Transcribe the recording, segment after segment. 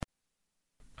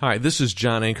Hi, this is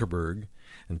John Ankerberg,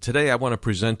 and today I want to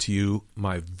present to you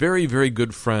my very, very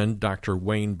good friend, Dr.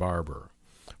 Wayne Barber.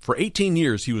 For 18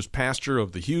 years, he was pastor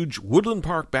of the huge Woodland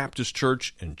Park Baptist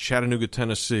Church in Chattanooga,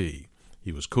 Tennessee.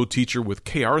 He was co-teacher with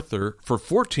Kay Arthur for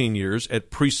 14 years at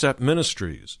Precept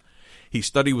Ministries. He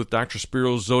studied with Dr.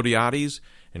 Spiros Zodhiates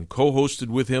and co-hosted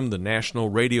with him the national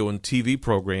radio and TV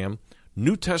program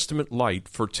New Testament Light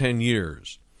for 10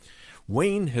 years.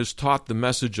 Wayne has taught the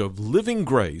message of living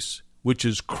grace, which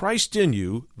is Christ in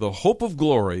you, the hope of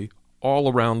glory,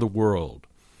 all around the world.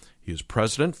 He is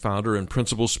president, founder, and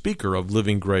principal speaker of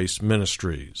Living Grace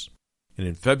Ministries. And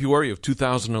in February of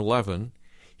 2011,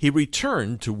 he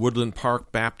returned to Woodland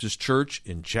Park Baptist Church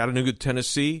in Chattanooga,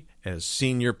 Tennessee, as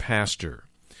senior pastor.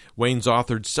 Wayne's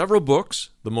authored several books.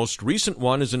 The most recent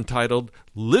one is entitled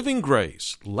Living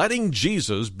Grace, Letting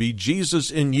Jesus Be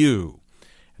Jesus in You.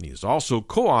 And he has also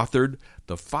co-authored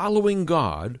The Following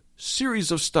God series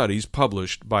of studies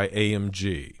published by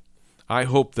AMG. I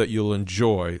hope that you'll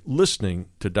enjoy listening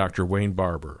to Dr. Wayne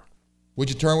Barber.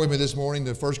 Would you turn with me this morning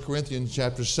to 1 Corinthians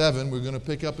chapter 7? We're going to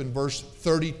pick up in verse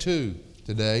 32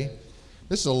 today.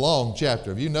 This is a long chapter.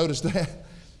 Have you noticed that?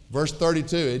 Verse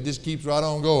 32, it just keeps right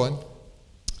on going.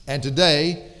 And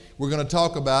today, we're going to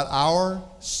talk about our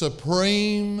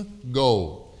supreme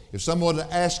goal. If someone were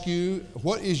to ask you,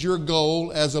 what is your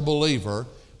goal as a believer?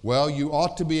 Well, you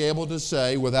ought to be able to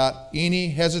say without any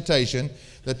hesitation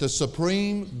that the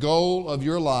supreme goal of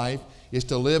your life is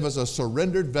to live as a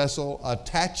surrendered vessel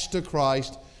attached to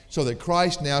Christ so that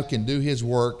Christ now can do His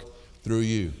work through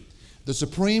you. The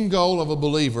supreme goal of a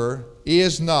believer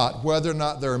is not whether or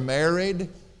not they're married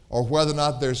or whether or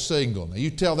not they're single. Now, you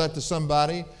tell that to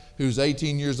somebody who's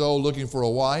 18 years old looking for a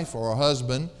wife or a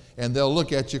husband, and they'll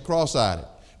look at you cross-eyed.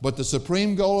 But the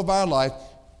supreme goal of our life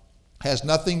has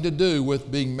nothing to do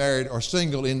with being married or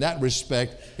single in that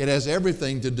respect. It has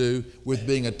everything to do with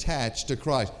being attached to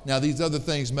Christ. Now, these other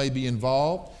things may be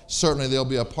involved. Certainly, they'll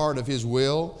be a part of His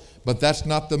will, but that's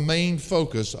not the main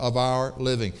focus of our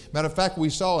living. Matter of fact,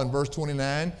 we saw in verse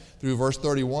 29 through verse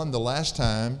 31 the last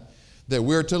time that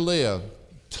we're to live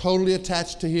totally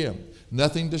attached to Him,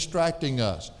 nothing distracting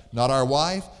us. Not our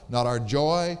wife, not our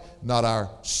joy, not our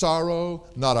sorrow,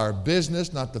 not our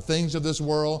business, not the things of this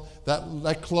world.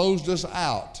 That closed us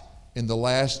out in the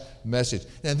last message.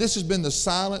 And this has been the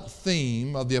silent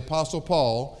theme of the Apostle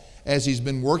Paul as he's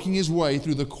been working his way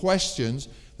through the questions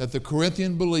that the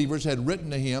Corinthian believers had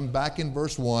written to him back in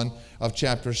verse 1 of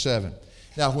chapter 7.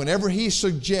 Now, whenever he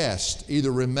suggests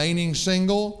either remaining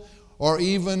single or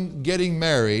even getting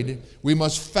married, we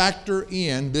must factor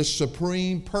in this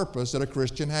supreme purpose that a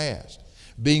Christian has.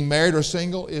 Being married or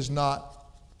single is not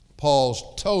Paul's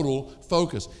total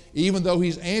focus. Even though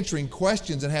he's answering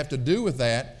questions that have to do with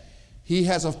that, he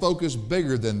has a focus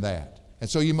bigger than that. And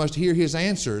so you must hear his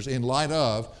answers in light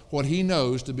of what he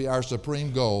knows to be our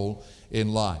supreme goal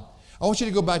in life. I want you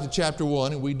to go back to chapter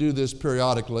 1, and we do this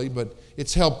periodically, but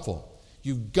it's helpful.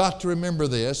 You've got to remember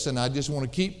this, and I just want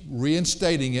to keep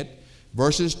reinstating it.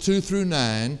 Verses 2 through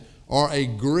 9 are a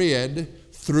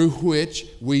grid through which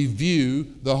we view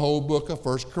the whole book of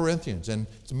 1 Corinthians. And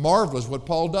it's marvelous what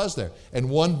Paul does there. And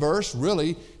one verse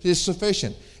really is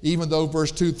sufficient. Even though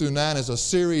verse 2 through 9 is a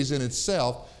series in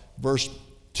itself, verse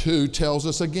 2 tells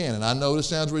us again. And I know this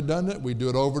sounds redundant. We do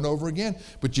it over and over again.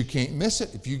 But you can't miss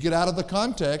it. If you get out of the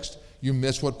context, you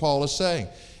miss what Paul is saying.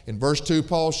 In verse 2,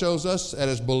 Paul shows us that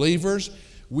as believers,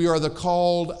 we are the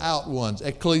called out ones,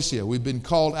 ecclesia. We've been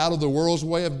called out of the world's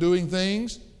way of doing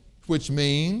things, which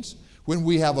means when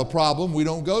we have a problem, we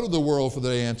don't go to the world for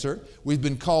the answer. We've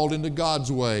been called into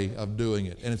God's way of doing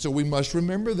it. And so we must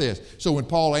remember this. So when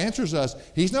Paul answers us,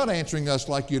 he's not answering us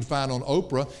like you'd find on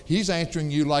Oprah. He's answering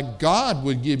you like God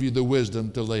would give you the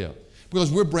wisdom to live.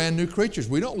 Because we're brand new creatures.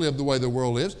 We don't live the way the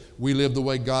world lives. We live the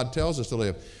way God tells us to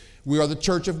live. We are the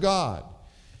church of God.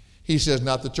 He says,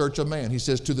 not the church of man. He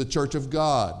says, to the church of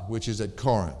God, which is at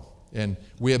Corinth. And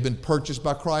we have been purchased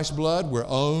by Christ's blood. We're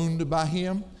owned by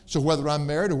Him. So whether I'm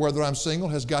married or whether I'm single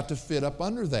has got to fit up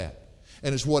under that.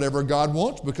 And it's whatever God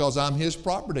wants because I'm His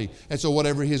property. And so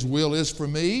whatever His will is for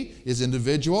me is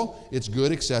individual, it's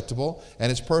good, acceptable,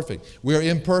 and it's perfect. We're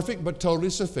imperfect but totally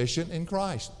sufficient in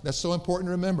Christ. That's so important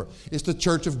to remember. It's the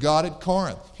church of God at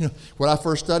Corinth. When I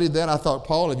first studied that, I thought,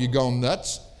 Paul, have you gone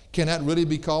nuts? Can that really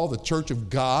be called the church of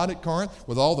God at Corinth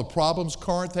with all the problems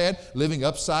Corinth had, living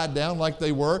upside down like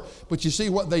they were? But you see,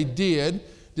 what they did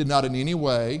not in any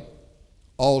way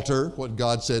alter what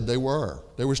God said they were.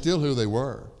 They were still who they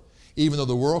were, even though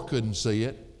the world couldn't see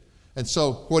it. And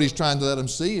so what he's trying to let them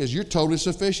see is you're totally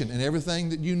sufficient in everything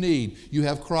that you need. You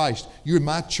have Christ. You're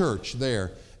my church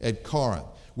there at Corinth.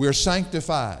 We're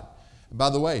sanctified. By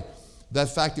the way,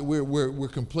 that fact that we're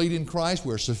complete in Christ,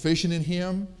 we're sufficient in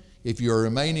Him. If you're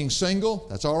remaining single,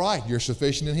 that's all right. You're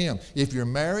sufficient in Him. If you're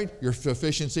married, your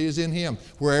sufficiency is in Him.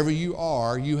 Wherever you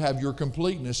are, you have your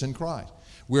completeness in Christ.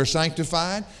 We're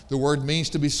sanctified. The word means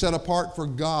to be set apart for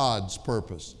God's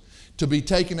purpose. To be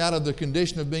taken out of the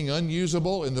condition of being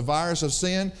unusable in the virus of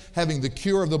sin, having the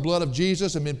cure of the blood of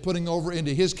Jesus and been putting over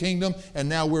into His kingdom, and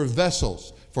now we're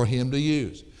vessels for Him to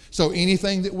use. So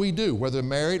anything that we do, whether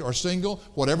married or single,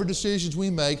 whatever decisions we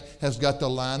make has got to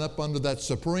line up under that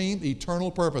supreme, eternal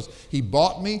purpose. He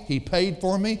bought me. He paid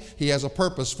for me. He has a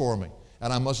purpose for me,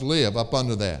 and I must live up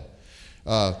under that.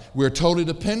 We're totally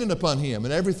dependent upon Him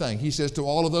in everything. He says to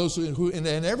all of those who in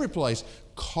every place,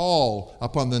 call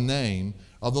upon the name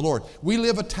of the Lord. We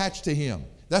live attached to Him.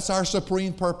 That's our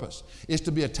supreme purpose, is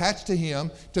to be attached to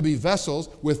Him, to be vessels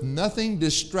with nothing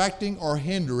distracting or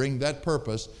hindering that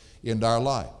purpose in our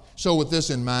life. So with this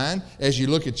in mind, as you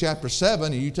look at chapter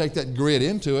 7 and you take that grid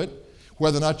into it,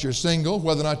 whether or not you're single,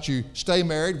 whether or not you stay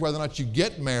married, whether or not you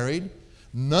get married,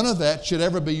 none of that should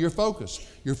ever be your focus.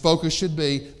 Your focus should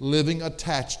be living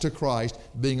attached to Christ,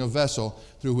 being a vessel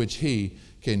through which He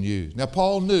can use. Now,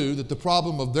 Paul knew that the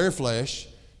problem of their flesh,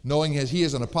 knowing as he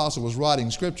as an apostle was writing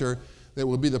Scripture, that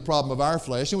would be the problem of our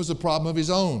flesh. It was the problem of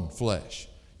his own flesh.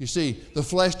 You see, the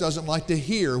flesh doesn't like to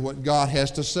hear what God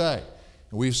has to say.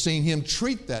 And we've seen him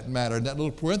treat that matter in that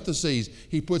little parentheses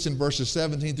he puts in verses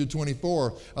 17 through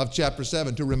 24 of chapter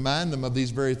 7 to remind them of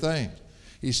these very things.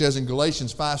 He says in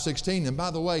Galatians 5:16, and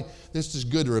by the way, this is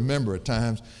good to remember at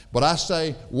times, but I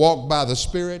say, walk by the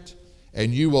Spirit,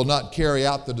 and you will not carry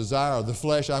out the desire of the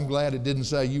flesh. I'm glad it didn't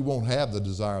say you won't have the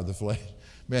desire of the flesh.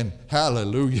 Man,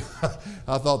 hallelujah.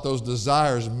 I thought those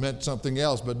desires meant something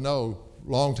else, but no.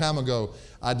 Long time ago,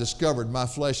 I discovered my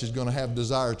flesh is going to have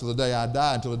desires till the day I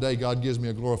die, until the day God gives me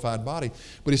a glorified body.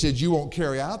 But he said, you won't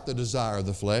carry out the desire of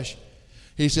the flesh.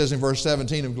 He says in verse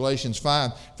 17 of Galatians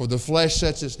 5, for the flesh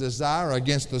sets its desire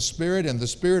against the Spirit, and the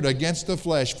Spirit against the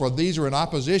flesh, for these are in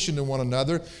opposition to one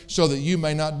another, so that you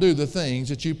may not do the things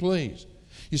that you please.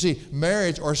 You see,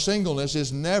 marriage or singleness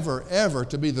is never, ever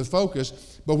to be the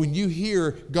focus. But when you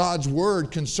hear God's word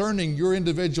concerning your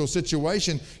individual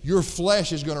situation, your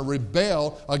flesh is going to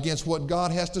rebel against what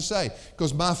God has to say,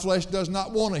 because my flesh does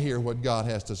not want to hear what God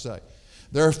has to say.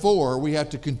 Therefore, we have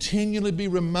to continually be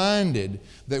reminded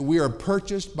that we are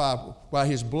purchased by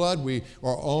His blood. We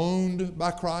are owned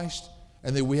by Christ,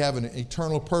 and that we have an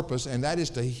eternal purpose, and that is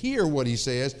to hear what He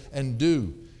says and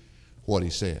do what He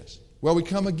says. Well, we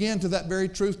come again to that very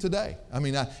truth today. I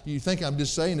mean, you think I'm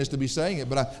just saying this to be saying it,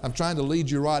 but I'm trying to lead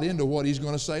you right into what He's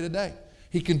going to say today.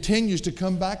 He continues to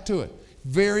come back to it.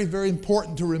 Very, very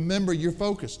important to remember your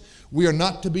focus. We are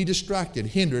not to be distracted,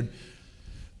 hindered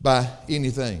by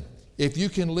anything. If you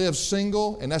can live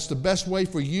single, and that's the best way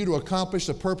for you to accomplish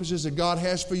the purposes that God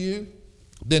has for you,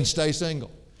 then stay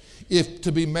single. If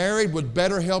to be married would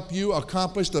better help you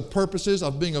accomplish the purposes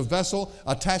of being a vessel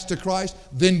attached to Christ,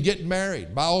 then get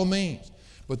married, by all means.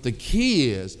 But the key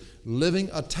is living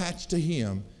attached to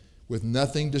Him with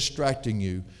nothing distracting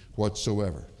you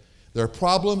whatsoever. There are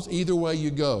problems either way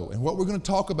you go. And what we're going to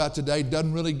talk about today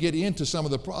doesn't really get into some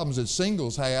of the problems that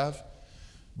singles have.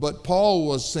 But Paul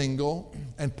was single,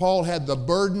 and Paul had the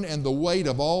burden and the weight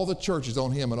of all the churches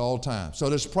on him at all times. So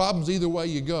there's problems either way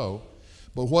you go.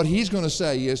 But what he's going to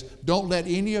say is, don't let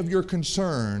any of your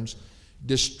concerns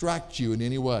distract you in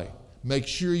any way. Make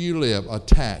sure you live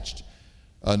attached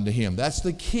unto Him. That's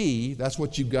the key. That's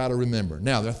what you've got to remember.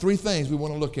 Now, there are three things we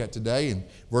want to look at today in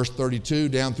verse 32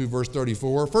 down through verse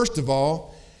 34. First of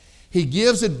all, he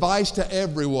gives advice to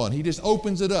everyone. He just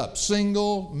opens it up.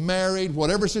 Single, married,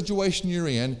 whatever situation you're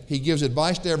in, he gives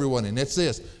advice to everyone. And it's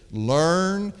this: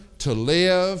 learn to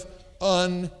live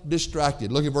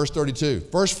undistracted. Look at verse 32.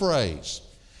 First phrase.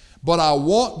 But I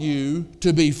want you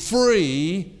to be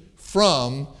free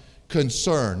from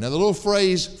concern. Now the little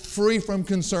phrase free from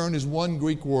concern is one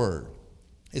Greek word.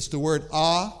 It's the word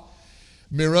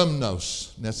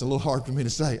merimnos. That's a little hard for me to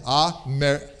say.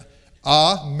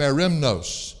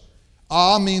 Merimnos.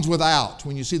 Means without.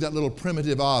 When you see that little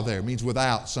primitive there, it means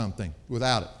without something,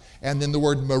 without it. And then the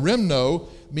word merimno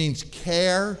means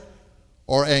care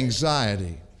or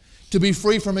anxiety. To be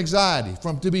free from anxiety,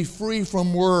 to be free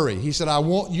from worry. He said, I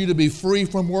want you to be free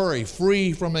from worry,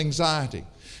 free from anxiety.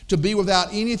 To be without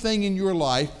anything in your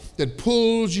life that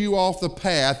pulls you off the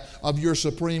path of your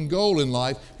supreme goal in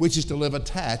life, which is to live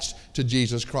attached to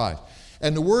Jesus Christ.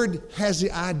 And the word has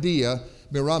the idea,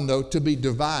 merimno, to be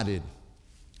divided.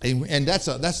 And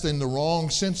that's in the wrong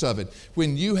sense of it.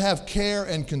 When you have care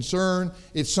and concern,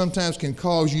 it sometimes can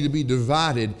cause you to be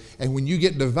divided. And when you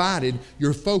get divided,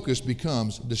 your focus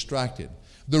becomes distracted.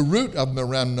 The root of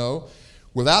merimno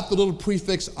Without the little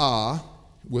prefix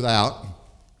without,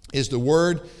 is the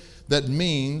word that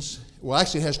means, well,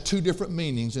 actually it has two different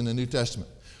meanings in the New Testament.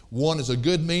 One is a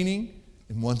good meaning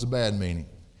and one's a bad meaning.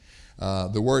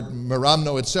 The word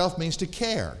meramno itself means to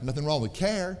care. Nothing wrong with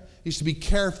care. It means to be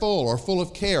careful or full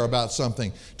of care about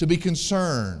something, to be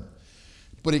concerned.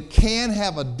 But it can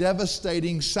have a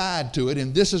devastating side to it,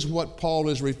 and this is what Paul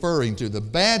is referring to. The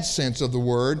bad sense of the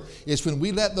word is when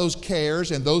we let those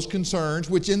cares and those concerns,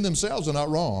 which in themselves are not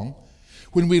wrong,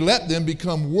 when we let them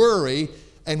become worry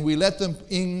and we let them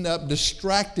end up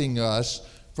distracting us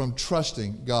from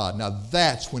trusting God. Now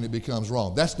that's when it becomes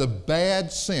wrong. That's the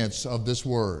bad sense of this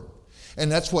word. And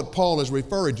that's what Paul is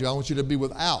referring to. I want you to be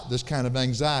without this kind of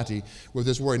anxiety with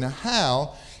this worry. Now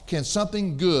how can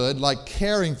something good, like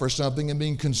caring for something and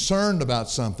being concerned about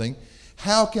something,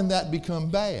 how can that become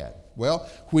bad? Well,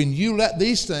 when you let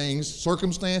these things,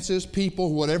 circumstances,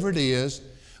 people, whatever it is,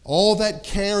 all that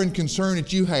care and concern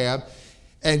that you have,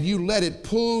 and you let it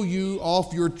pull you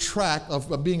off your track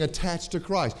of being attached to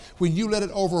Christ. When you let it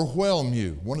overwhelm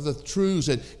you, one of the truths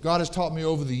that God has taught me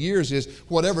over the years is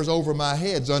whatever's over my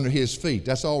head's under His feet.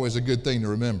 That's always a good thing to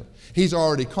remember. He's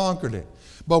already conquered it.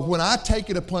 But when I take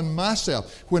it upon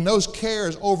myself, when those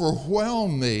cares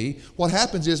overwhelm me, what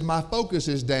happens is my focus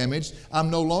is damaged. I'm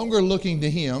no longer looking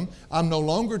to Him. I'm no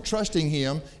longer trusting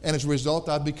Him. And as a result,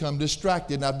 I've become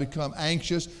distracted and I've become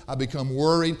anxious. I've become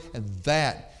worried. And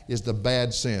that is the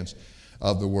bad sense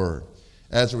of the word.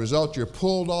 As a result, you're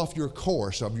pulled off your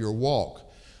course of your walk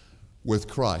with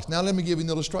Christ. Now, let me give you an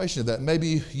illustration of that.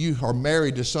 Maybe you are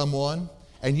married to someone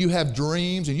and you have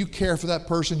dreams and you care for that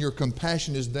person. Your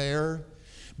compassion is there.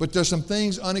 But there's some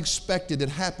things unexpected that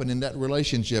happen in that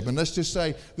relationship. And let's just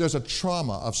say there's a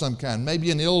trauma of some kind, maybe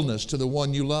an illness to the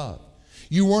one you love.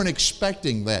 You weren't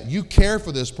expecting that. You care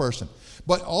for this person.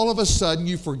 But all of a sudden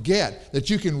you forget that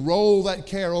you can roll that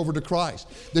care over to Christ,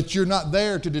 that you're not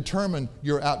there to determine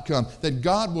your outcome, that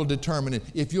God will determine it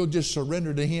if you'll just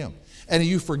surrender to Him. And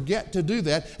you forget to do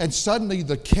that, and suddenly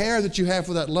the care that you have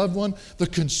for that loved one, the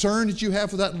concern that you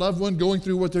have for that loved one going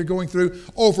through what they're going through,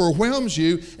 overwhelms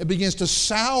you and begins to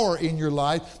sour in your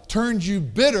life, turns you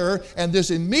bitter, and this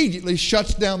immediately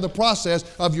shuts down the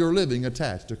process of your living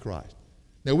attached to Christ.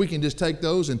 Now we can just take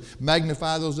those and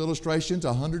magnify those illustrations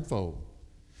 100-fold.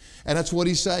 And that's what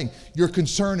he's saying. Your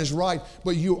concern is right,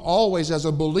 but you always as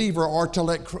a believer are to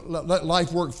let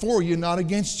life work for you, not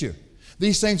against you.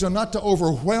 These things are not to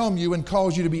overwhelm you and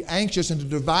cause you to be anxious and to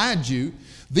divide you.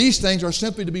 These things are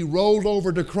simply to be rolled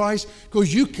over to Christ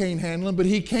because you can't handle them, but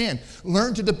He can.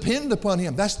 Learn to depend upon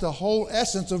Him. That's the whole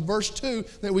essence of verse 2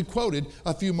 that we quoted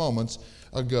a few moments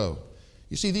ago.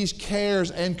 You see, these cares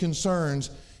and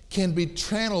concerns can be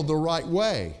channeled the right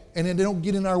way, and they don't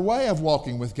get in our way of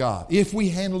walking with God if we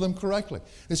handle them correctly.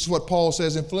 This is what Paul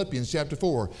says in Philippians chapter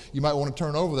 4. You might want to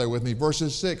turn over there with me,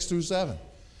 verses 6 through 7.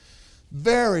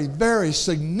 Very, very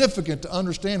significant to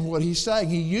understand what he's saying.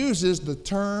 He uses the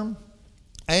term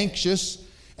anxious,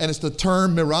 and it's the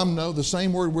term meramno, the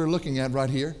same word we're looking at right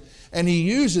here. And he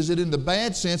uses it in the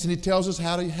bad sense, and he tells us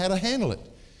how to handle it.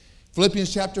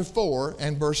 Philippians chapter 4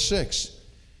 and verse 6.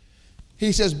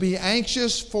 He says, be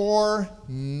anxious for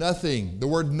nothing. The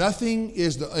word nothing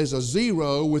is a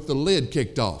zero with the lid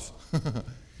kicked off.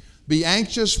 Be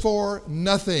anxious for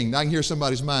nothing. Now I can hear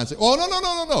somebody's mind say,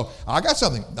 oh, no. I got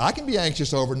something I can be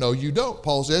anxious over. No, you don't.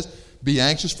 Paul says, be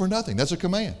anxious for nothing. That's a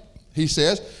command. He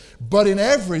says, but in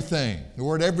everything. The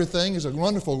word everything is a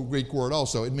wonderful Greek word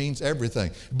also. It means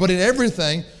everything. But in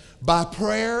everything, by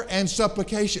prayer and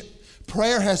supplication.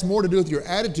 Prayer has more to do with your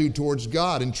attitude towards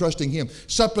God and trusting Him.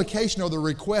 Supplication are the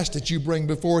requests that you bring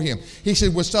before Him. He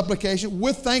said with supplication,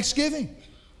 with thanksgiving.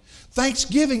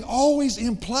 Thanksgiving always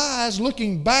implies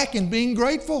looking back and being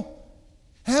grateful.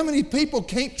 How many people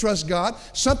can't trust God?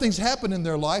 Something's happened in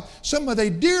their life. Somebody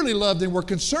they dearly loved and were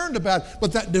concerned about,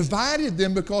 but that divided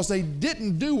them because they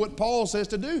didn't do what Paul says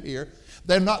to do here.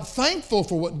 They're not thankful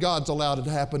for what God's allowed it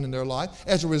to happen in their life.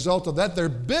 As a result of that, they're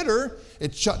bitter.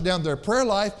 It shut down their prayer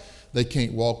life. They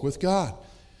can't walk with God.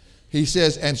 He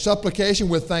says, and supplication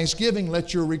with thanksgiving,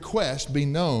 let your request be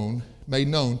made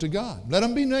known to God. Let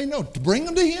them be made known. Bring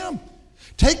them to Him.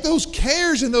 Take those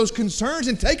cares and those concerns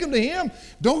and take them to Him.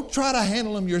 Don't try to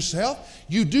handle them yourself.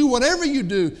 You do whatever you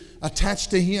do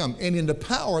attached to Him and in the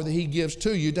power that He gives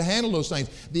to you to handle those things.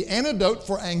 The antidote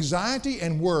for anxiety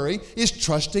and worry is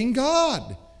trusting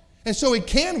God. And so it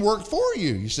can work for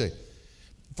you, you see.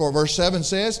 For verse 7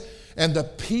 says, and the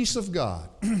peace of God.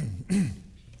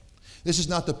 This is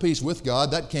not the peace with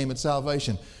God. That came at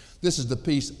salvation. This is the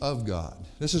peace of God.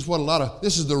 This is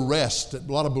the rest that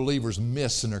a lot of believers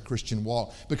miss in their Christian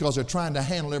walk because they're trying to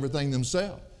handle everything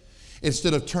themselves.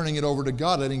 instead of turning it over to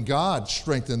God, letting God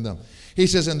strengthen them. He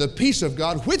says, and the peace of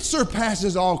God, which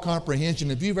surpasses all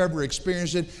comprehension. If you've ever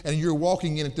experienced it and you're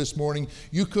walking in it this morning,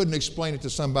 you couldn't explain it to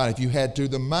somebody if you had to.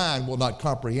 The mind will not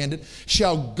comprehend it.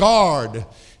 Shall guard,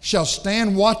 shall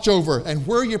stand watch over. And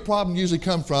where your problem usually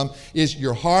come from is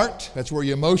your heart, that's where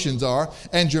your emotions are,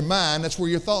 and your mind, that's where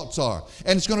your thoughts are.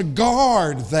 And it's going to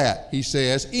guard that, he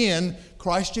says, in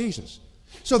Christ Jesus.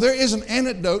 So there is an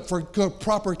antidote for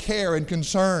proper care and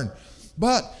concern.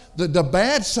 But the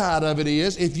bad side of it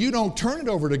is, if you don't turn it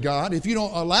over to God, if you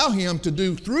don't allow Him to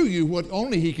do through you what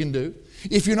only He can do,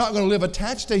 if you're not going to live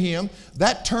attached to Him,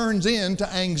 that turns into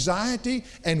anxiety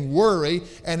and worry,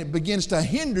 and it begins to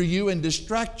hinder you and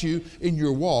distract you in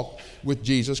your walk with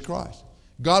Jesus Christ.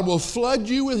 God will flood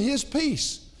you with His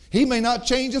peace. He may not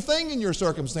change a thing in your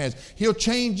circumstance. He'll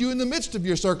change you in the midst of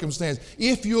your circumstance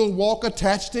if you'll walk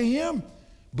attached to Him.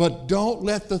 But don't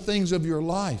let the things of your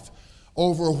life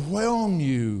overwhelm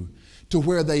you to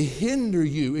where they hinder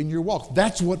you in your walk.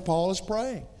 That's what Paul is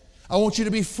praying. I want you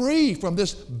to be free from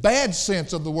this bad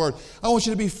sense of the word. I want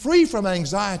you to be free from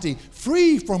anxiety,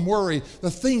 free from worry, the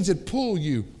things that pull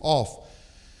you off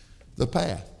the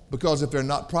path. Because if they're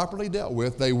not properly dealt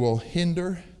with, they will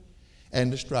hinder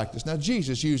and distract us. Now,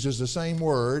 Jesus uses the same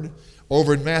word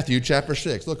over in Matthew chapter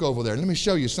 6. Look over there. Let me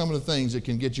show you some of the things that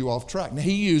can get you off track. Now,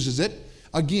 He uses it,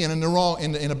 again,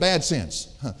 in a bad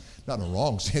sense. Not in a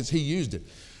wrong sense, He used it.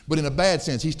 But in a bad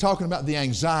sense, He's talking about the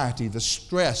anxiety, the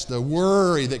stress, the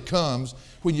worry that comes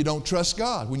when you don't trust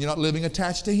God, when you're not living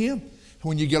attached to Him,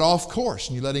 when you get off course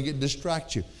and you let Him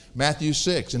distract you. Matthew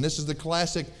 6, and this is the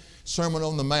classic Sermon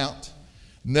on the Mount.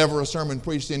 Never a sermon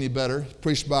preached any better,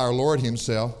 preached by our Lord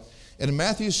Himself. And in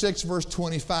Matthew 6, verse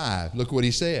 25, look what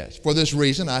He says. For this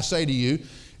reason, I say to you,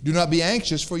 do not be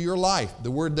anxious for your life.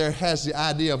 The word there has the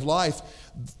idea of life,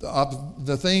 of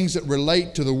the things that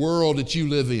relate to the world that you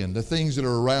live in, the things that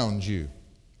are around you.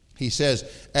 He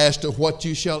says, as to what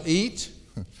you shall eat,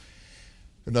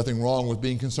 there's nothing wrong with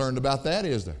being concerned about that,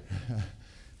 is there?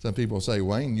 Some people say,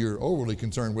 Wayne, you're overly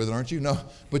concerned with it, aren't you? No,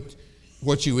 but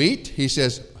what you eat, he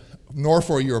says, nor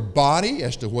for your body,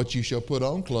 as to what you shall put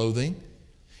on, clothing.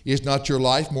 Is not your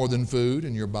life more than food,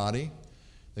 and your body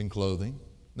than clothing?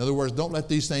 In other words, don't let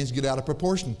these things get out of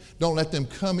proportion. Don't let them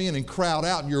come in and crowd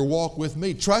out your walk with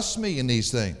me. Trust me in these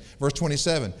things. Verse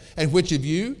 27, and which of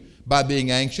you, by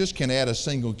being anxious, can add a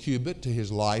single cubit to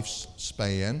his life's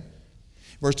span?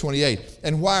 Verse 28,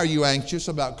 and why are you anxious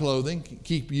about clothing?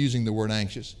 Keep using the word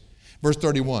anxious. Verse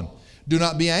 31, do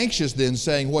not be anxious then,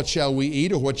 saying, what shall we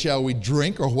eat, or what shall we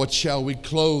drink, or what shall we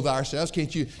clothe ourselves?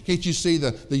 Can't you see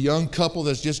the young couple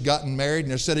that's just gotten married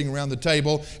and they're sitting around the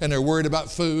table and they're worried about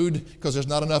food because there's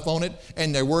not enough on it,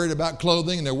 and they're worried about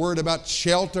clothing, and they're worried about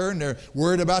shelter, and they're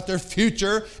worried about their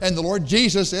future, and the Lord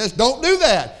Jesus says, don't do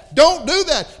that. Don't do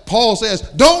that. Paul says,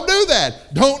 don't do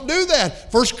that. Don't do that.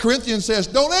 1 Corinthians says,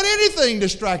 don't let anything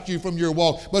distract you from your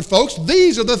walk. But folks,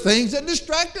 these are the things that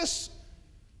distract us.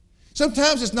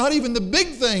 Sometimes it's not even the big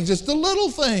things, it's the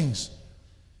little things.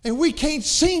 And we can't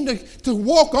seem to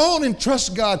walk on and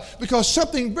trust God because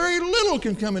something very little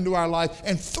can come into our life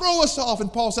and throw us off.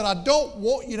 And Paul said, I don't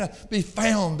want you to be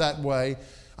found that way.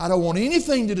 I don't want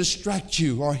anything to distract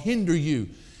you or hinder you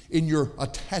in your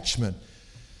attachment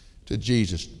to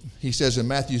Jesus. He says in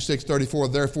Matthew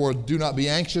 6:34, therefore do not be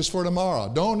anxious for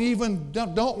tomorrow. Don't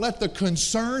let the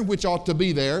concern which ought to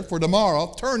be there for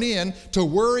tomorrow turn in to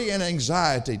worry and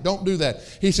anxiety. Don't do that.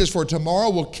 He says, for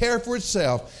tomorrow will care for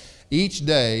itself. Each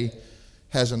day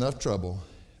has enough trouble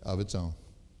of its own.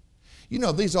 You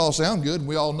know, these all sound good, and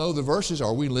we all know the verses.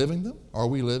 Are we living them? Are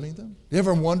we living them? You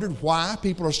ever wondered why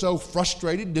people are so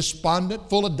frustrated, despondent,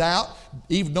 full of doubt,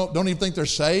 don't even think they're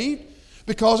saved?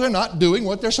 Because they're not doing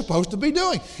what they're supposed to be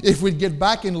doing. If we get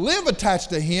back and live attached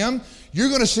to Him, you're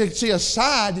going to see a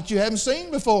side that you haven't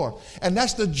seen before. And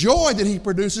that's the joy that He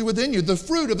produces within you. The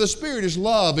fruit of the Spirit is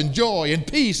love and joy and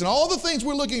peace and all the things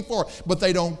we're looking for. But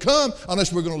they don't come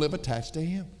unless we're going to live attached to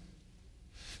Him.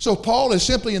 So Paul is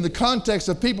simply in the context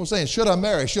of people saying, should I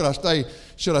marry? Should I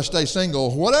stay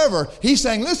single? Whatever. He's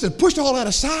saying, listen, push all that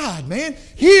aside, man.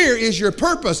 Here is your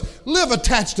purpose. Live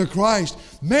attached to Christ.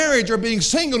 Marriage or being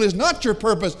single is not your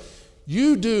purpose.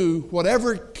 You do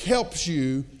whatever helps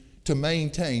you to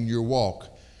maintain your walk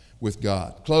with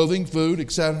God. Clothing, food,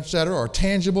 etc. are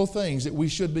tangible things that we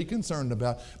should be concerned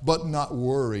about, but not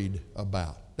worried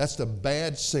about. That's the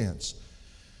bad sense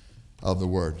of the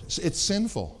word. It's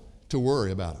sinful to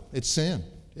worry about it. It's sin.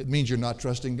 It means you're not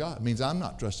trusting God. It means I'm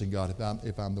not trusting God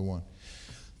if I'm the one.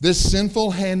 This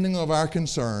sinful handling of our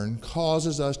concern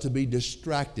causes us to be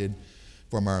distracted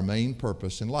from our main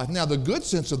purpose in life. Now, the good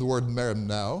sense of the word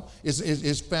merimnao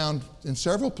is found in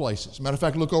several places. Matter of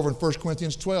fact, look over in 1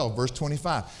 Corinthians 12, verse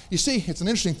 25. You see, it's an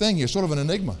interesting thing here, sort of an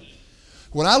enigma.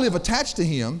 When I live attached to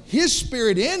Him, His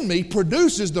Spirit in me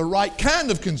produces the right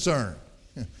kind of concern.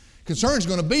 Concern is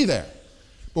going to be there.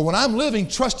 But when I'm living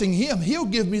trusting Him, He'll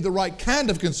give me the right kind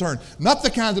of concern. Not the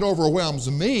kind that overwhelms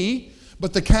me,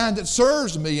 but the kind that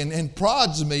serves me and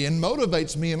prods me and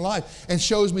motivates me in life and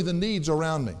shows me the needs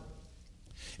around me.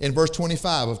 In verse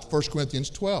 25 of 1 Corinthians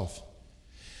 12,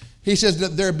 he says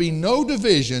that there should be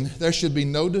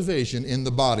no division in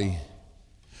the body,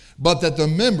 but that the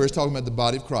members, talking about the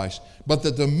body of Christ, but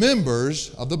that the members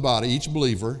of the body, each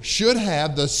believer, should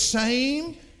have the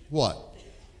same, what?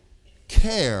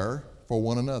 Care for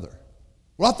one another.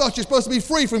 Well, I thought you're supposed to be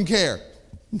free from care.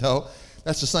 No,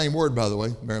 that's the same word, by the way,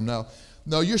 Miriam.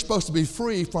 No, you're supposed to be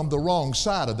free from the wrong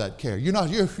side of that care.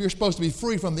 You're supposed to be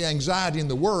free from the anxiety and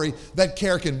the worry that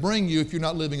care can bring you if you're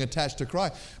not living attached to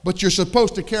Christ. But you're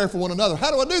supposed to care for one another. How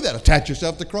do I do that? Attach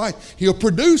yourself to Christ. He'll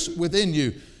produce within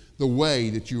you the way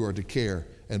that you are to care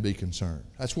and be concerned.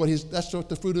 That's what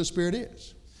the fruit of the Spirit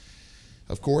is.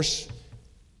 Of course,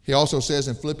 he also says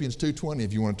in Philippians 2:20,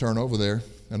 if you want to turn over there,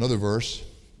 another verse,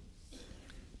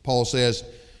 Paul says,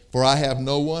 "For I have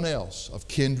no one else of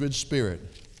kindred spirit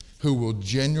who will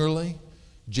genuinely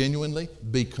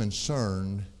be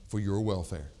concerned for your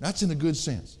welfare." That's in a good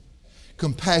sense.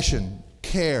 Compassion,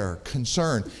 care,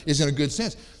 concern is in a good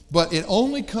sense. But it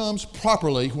only comes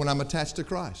properly when I'm attached to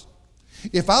Christ.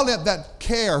 If I let that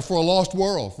care for a lost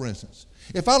world, for instance,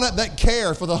 if I let that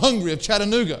care for the hungry of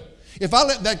Chattanooga, if I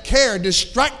let that care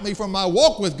distract me from my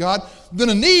walk with God, then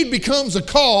a need becomes a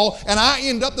call, and I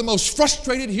end up the most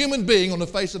frustrated human being on the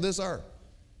face of this earth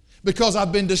because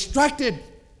I've been distracted.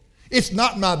 It's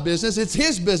not my business, it's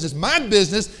His business. My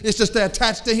business is to stay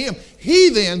attached to Him. He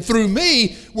then, through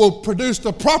me, will produce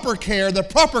the proper care, the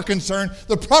proper concern,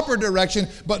 the proper direction,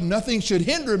 but nothing should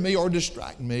hinder me or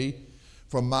distract me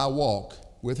from my walk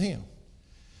with Him.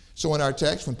 So in our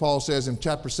text, when Paul says in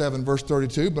chapter 7, verse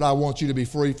 32, "But I want you to be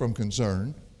free from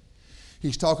concern,"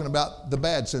 he's talking about the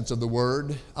bad sense of the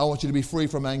word. I want you to be free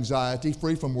from anxiety,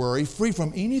 free from worry, free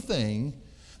from anything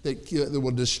that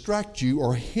will distract you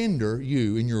or hinder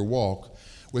you in your walk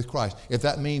with Christ. If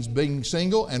that means being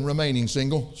single and remaining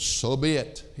single, so be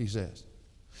it, he says.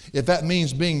 If that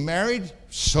means being married,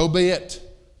 so be it.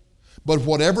 But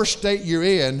whatever state you're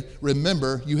in,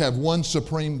 remember you have one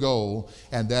supreme goal,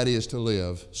 and that is to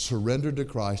live surrendered to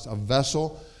Christ, a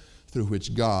vessel through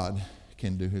which God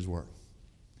can do His work.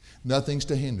 Nothing's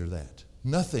to hinder that.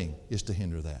 Nothing is to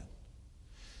hinder that.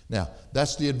 Now,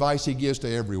 that's the advice he gives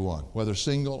to everyone, whether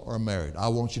single or married. I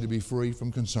want you to be free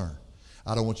from concern.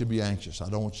 I don't want you to be anxious. I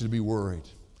don't want you to be worried.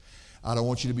 I don't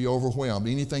want you to be overwhelmed,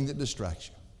 anything that distracts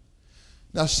you.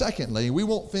 Now, secondly, we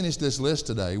won't finish this list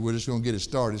today. We're just going to get it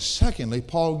started. Secondly,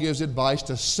 Paul gives advice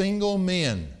to single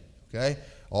men. Okay?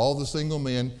 All the single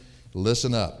men,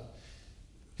 listen up.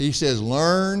 He says,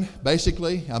 learn,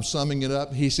 basically, I'm summing it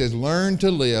up. He says, learn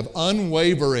to live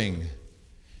unwavering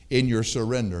in your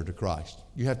surrender to Christ.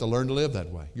 You have to learn to live that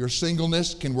way. Your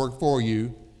singleness can work for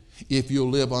you if you'll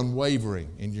live unwavering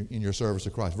in your service to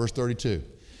Christ. Verse 32.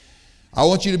 I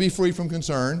want you to be free from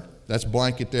concern. That's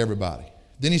blanket to everybody.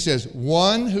 Then he says,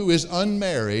 one who is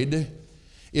unmarried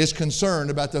is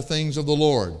concerned about the things of the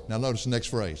Lord. Now notice the next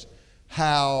phrase.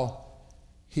 How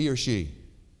he or she,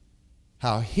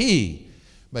 how he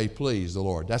may please the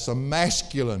Lord. That's a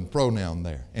masculine pronoun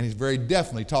there. And he's very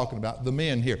definitely talking about the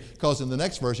men here. Because in the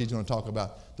next verse, he's going to talk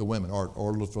about the women. Or a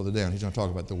little further down, he's going to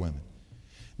talk about the women.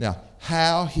 Now,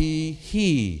 how he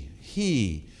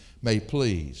may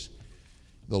please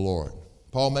the Lord.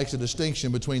 Paul makes a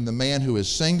distinction between the man who is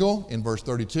single in verse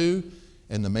 32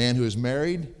 and the man who is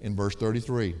married in verse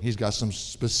 33. He's got some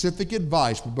specific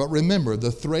advice, but remember,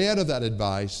 the thread of that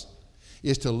advice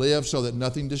is to live so that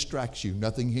nothing distracts you,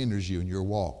 nothing hinders you in your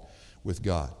walk with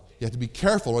God. You have to be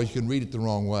careful or you can read it the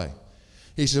wrong way.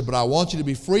 He says, but I want you to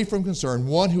be free from concern.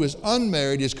 One who is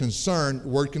unmarried is concerned,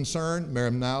 word concern,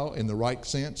 merimnao in the right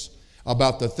sense,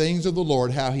 about the things of the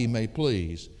Lord, how he may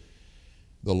please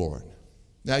the Lord.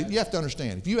 Now, you have to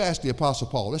understand, if you ask the Apostle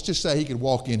Paul, let's just say he could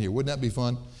walk in here. Wouldn't that be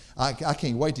fun? I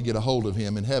can't wait to get a hold of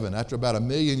him in heaven. After about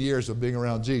 1,000,000 years of being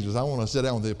around Jesus, I want to sit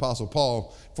down with the Apostle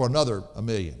Paul for another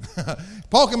 1,000,000.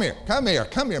 Paul, come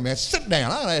here, man. Sit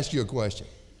down. I want to ask you a question.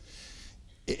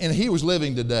 And he was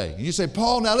living today. And you say,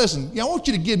 Paul, now listen, I want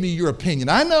you to give me your opinion.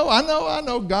 I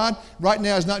know God right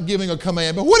now is not giving a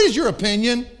command, but what is your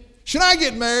opinion? Should I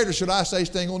get married or should I stay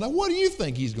single? Now, what do you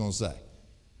think he's going to say?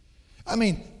 I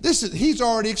mean, he's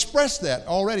already expressed that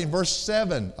already in verse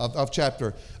 7 of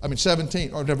chapter,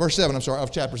 17, or verse 7,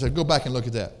 of chapter 7. Go back and look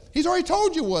at that. He's already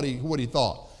told you what he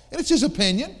thought. And it's his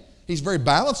opinion. He's very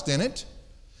balanced in it.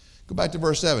 Go back to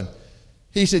verse 7.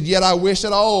 He said, yet I wish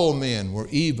that all men were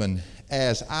even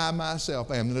as I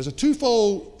myself am. And there's a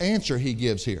twofold answer he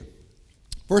gives here.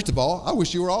 First of all, I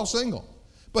wish you were all single.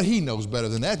 But he knows better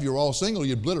than that. If you were all single,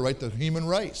 you'd obliterate the human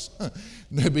race.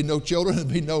 There'd be no children, there'd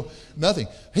be nothing.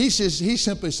 He's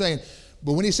simply saying,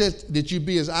 but when he says that you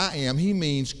be as I am, he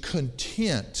means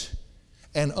content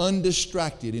and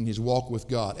undistracted in his walk with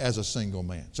God as a single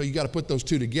man. So you got to put those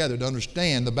two together to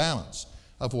understand the balance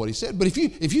of what he said. But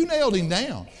if you nailed him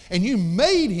down and you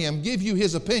made him give you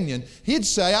his opinion, he'd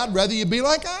say, I'd rather you be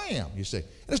like I am, you see.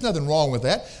 There's nothing wrong with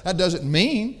that. That doesn't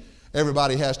mean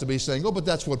everybody has to be single, but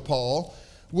that's what Paul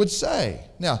would say.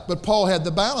 Now, but Paul had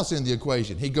the balance in the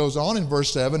equation. He goes on in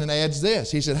verse 7 and adds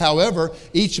this. He said, however,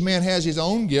 each man has his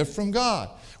own gift from God,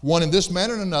 one in this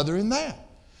manner and another in that.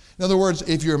 In other words,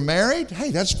 if you're married,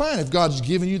 hey, that's fine. If God's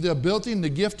given you the ability and the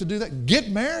gift to do that, get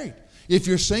married. If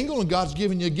you're single and God's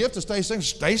given you a gift to stay single,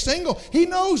 stay single. He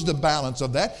knows the balance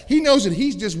of that. He knows that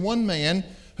he's just one man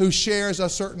who shares a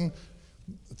certain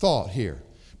thought here.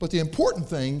 But the important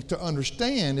thing to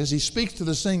understand as he speaks to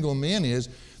the single men is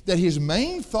that his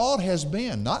main thought has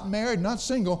been not married, not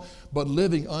single, but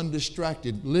living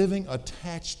undistracted, living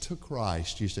attached to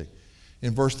Christ, you see.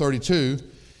 In verse 32,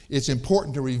 it's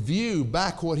important to review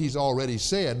back what he's already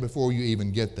said before you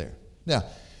even get there. Now,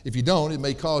 if you don't, it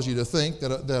may cause you to think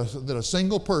that a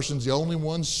single person's the only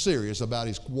one serious about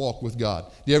his walk with God.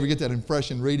 Do you ever get that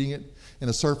impression reading it in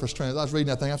a surface translation? I was reading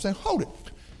that thing, I'm saying, hold it.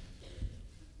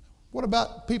 What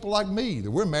about people like me?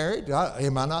 That we're married.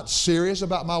 Am I not serious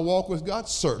about my walk with God?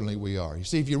 Certainly we are. You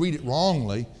see, if you read it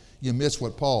wrongly, you miss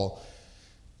what Paul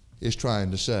is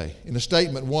trying to say. In the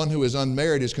statement, one who is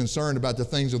unmarried is concerned about the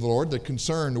things of the Lord. The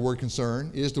word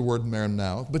concern, is the word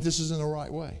now, but this is in the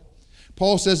right way.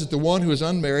 Paul says that the one who is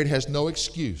unmarried has no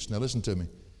excuse. Now listen to me.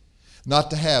 Not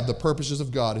to have the purposes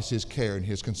of God as his care and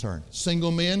his concern.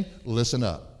 Single men, listen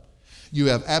up. You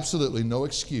have absolutely no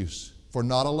excuse for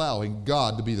not allowing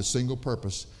God to be the single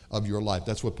purpose of your life.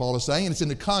 That's what Paul is saying, and it's in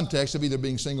the context of either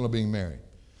being single or being married.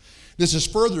 This is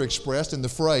further expressed in the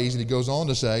phrase, and he goes on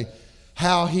to say,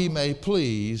 how he may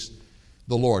please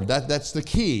the Lord. That's the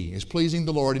key, is pleasing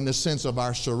the Lord in the sense of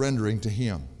our surrendering to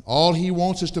him. All he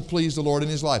wants is to please the Lord in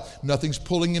his life. Nothing's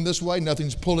pulling him this way,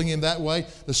 nothing's pulling him that way.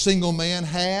 The single man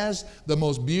has the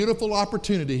most beautiful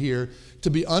opportunity here to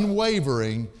be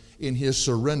unwavering in his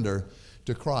surrender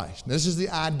to Christ. Now, this is the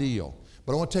ideal.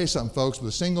 But I want to tell you something, folks. With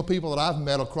the single people that I've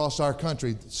met across our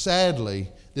country, sadly,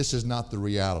 this is not the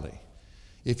reality.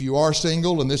 If you are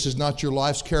single and this is not your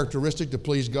life's characteristic to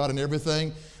please God in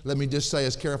everything, let me just say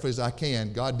as carefully as I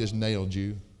can, God just nailed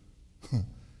you.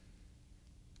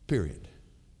 Period.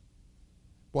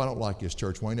 Boy, I don't like this,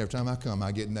 Church Wayne. Every time I come,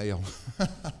 I get nailed.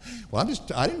 Well,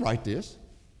 I didn't write this.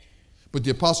 But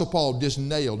the Apostle Paul just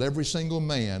nailed every single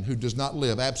man who does not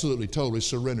live absolutely, totally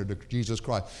surrendered to Jesus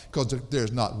Christ. Because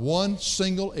there's not one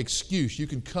single excuse you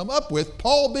can come up with.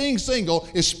 Paul, being single,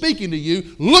 is speaking to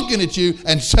you, looking at you,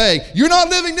 and saying, you're not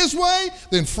living this way?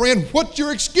 Then friend, what's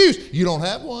your excuse? You don't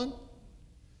have one.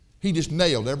 He just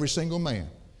nailed every single man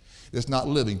that's not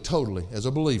living totally as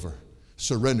a believer,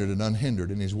 surrendered and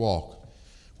unhindered in his walk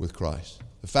with Christ.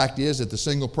 The fact is that the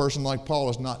single person like Paul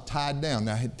is not tied down.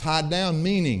 Now, tied down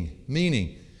meaning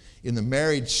in the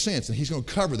marriage sense, and he's going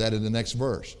to cover that in the next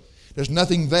verse. There's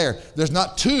nothing there. There's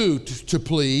not two to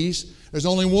please. There's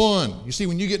only one. You see,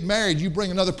 when you get married, you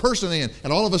bring another person in,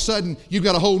 and all of a sudden, you've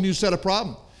got a whole new set of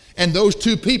problems. And those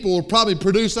two people will probably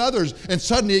produce others, and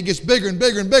suddenly it gets bigger and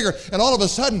bigger and bigger, and all of a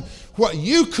sudden, what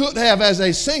you could have as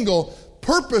a single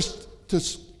purpose to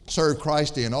serve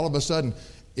Christ in, all of a sudden,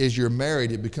 as you're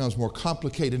married, it becomes more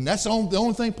complicated. And that's the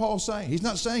only thing Paul's saying. He's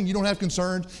not saying you don't have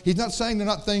concerns. He's not saying they're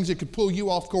not things that could pull you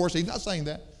off course. He's not saying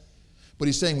that. But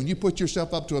he's saying when you put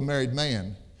yourself up to a married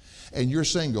man and you're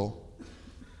single,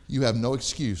 you have no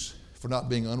excuse for not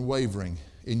being unwavering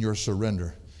in your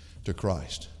surrender to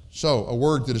Christ. So, a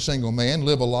word to the single man,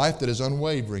 live a life that is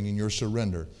unwavering in your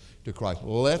surrender to Christ.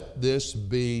 Let this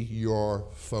be your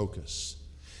focus.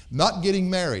 Not getting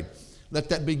married. Let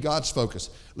that be God's focus.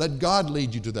 Let God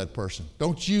lead you to that person.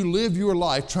 Don't you live your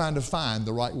life trying to find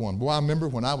the right one. Boy, I remember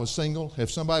when I was single,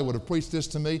 if somebody would have preached this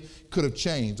to me, could have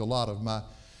changed a lot of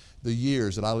the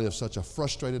years that I lived such a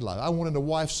frustrated life. I wanted a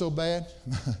wife so bad.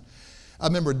 I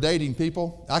remember dating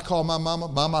people. I called my mama.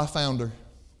 Mama, I found her.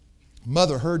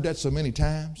 Mother heard that so many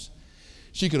times.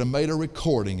 She could have made a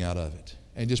recording out of it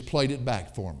and just played it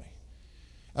back for me.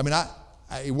 I mean,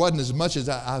 it wasn't as much as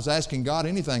I was asking God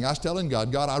anything. I was telling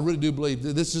God, God, I really do believe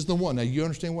this is the one. Now, you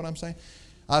understand what I'm saying?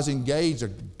 I was engaged a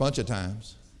bunch of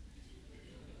times.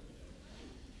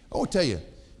 I will tell you,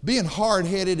 being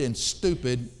hard-headed and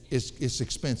stupid is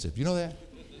expensive. You know that?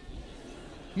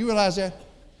 You realize that?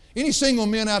 Any single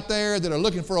men out there that are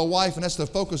looking for a wife and that's the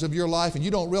focus of your life and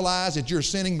you don't realize that you're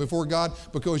sinning before God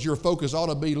because your focus ought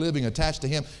to be living attached to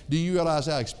Him, do you realize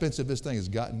how expensive this thing has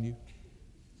gotten you?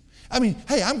 I mean,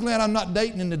 hey, I'm glad I'm not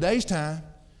dating in today's time.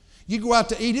 You go out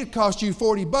to eat, it costs you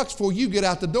 $40 before you get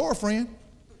out the door, friend.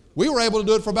 We were able to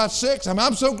do it for about $6.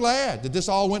 I'm so glad that this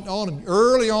all went on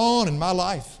early on in my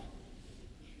life.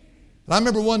 And I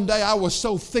remember one day I was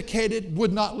so thick-headed,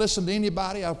 would not listen to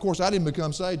anybody. Of course, I didn't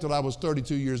become saved until I was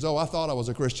 32 years old. I thought I was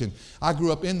a Christian. I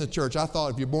grew up in the church. I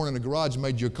thought if you're born in a garage, it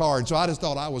made you a car. And so I just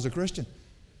thought I was a Christian.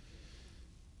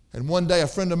 And one day a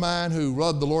friend of mine who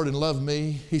loved the Lord and loved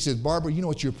me, he said, Barbara, you know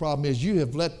what your problem is? You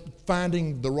have let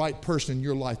finding the right person in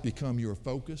your life become your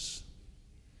focus.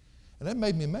 And that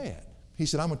made me mad. He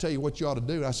said, I'm going to tell you what you ought to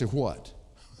do. And I said, what?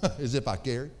 As if I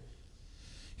cared.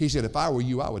 He said, if I were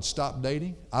you, I would stop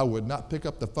dating. I would not pick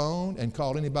up the phone and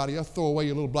call anybody else, throw away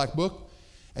your little black book,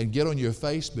 and get on your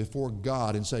face before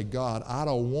God and say, God, I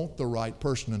don't want the right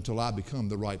person until I become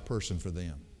the right person for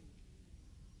them.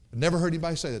 I've never heard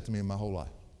anybody say that to me in my whole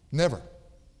life. Never.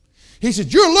 He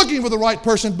said, you're looking for the right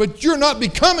person, but you're not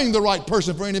becoming the right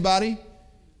person for anybody.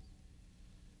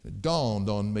 It dawned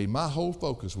on me. My whole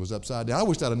focus was upside down. I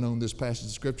wish I'd have known this passage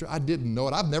of Scripture. I didn't know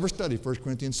it. I've never studied 1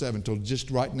 Corinthians 7 until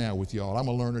just right now with y'all. I'm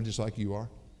a learner just like you are.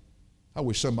 I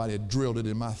wish somebody had drilled it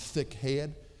in my thick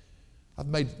head.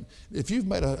 If you've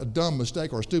made a dumb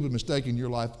mistake or a stupid mistake in your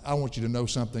life, I want you to know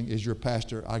something. As your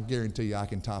pastor, I guarantee you I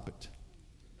can top it.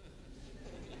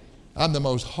 I'm the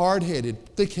most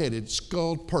hard-headed, thick-headed,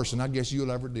 skulled person I guess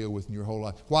you'll ever deal with in your whole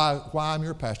life. Why I'm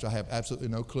your pastor, I have absolutely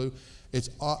no clue.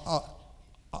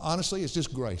 Honestly, it's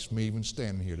just grace for me even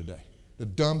standing here today. The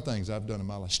dumb things I've done in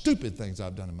my life, stupid things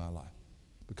I've done in my life,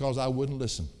 because I wouldn't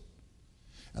listen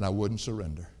and I wouldn't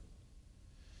surrender.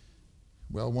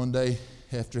 Well, one day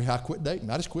after I quit dating,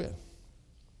 I just quit.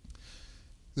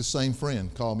 This same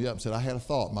friend called me up and said, I had a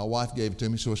thought. My wife gave it to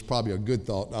me, so it's probably a good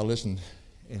thought. I listened,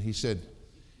 and he said,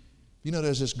 you know,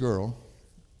 there's this girl.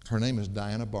 Her name is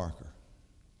Diana Barker.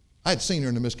 I had seen her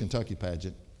in the Miss Kentucky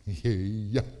pageant.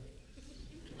 Yeah.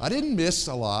 I didn't miss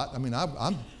a lot. I mean, I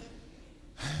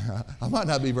might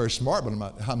not be very smart,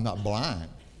 but I'm not blind.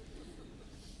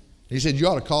 He said, you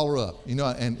ought to call her up. You know,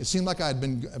 and it seemed like I had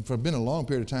been a long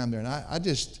period of time there, and I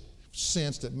just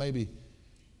sensed that maybe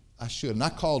I should. And I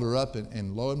called her up,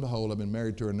 and lo and behold, I've been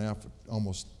married to her now for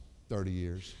almost 30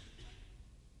 years.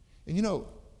 And you know,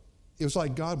 it was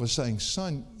like God was saying,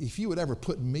 son, if you would ever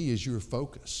put me as your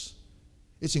focus,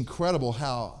 it's incredible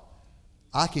how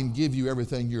I can give you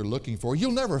everything you're looking for.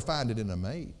 You'll never find it in a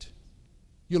mate.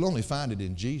 You'll only find it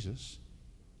in Jesus.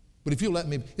 But if you let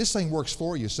me, this thing works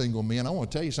for you, single men. I want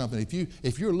to tell you something.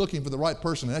 If you're looking for the right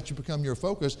person and that you become your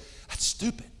focus, that's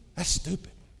stupid. That's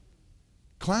stupid.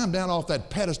 Climb down off that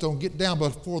pedestal and get down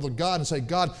before the God and say,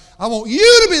 God, I want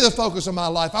you to be the focus of my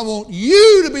life. I want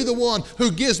you to be the one who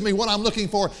gives me what I'm looking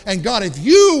for. And God, if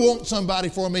you want somebody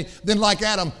for me, then like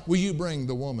Adam, will you bring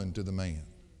the woman to the man?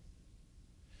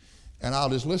 And I'll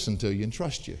just listen to you and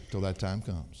trust you till that time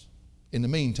comes. In the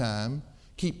meantime,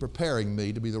 keep preparing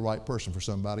me to be the right person for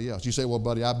somebody else. You say, well,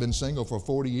 buddy, I've been single for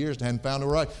 40 years and hadn't found the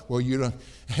right. Well,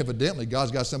 evidently,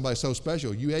 God's got somebody so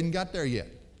special. You hadn't got there yet.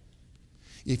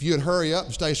 If you'd hurry up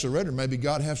and stay surrendered, maybe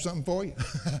God has something for you.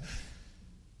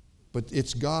 But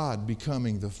it's God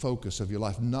becoming the focus of your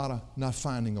life, not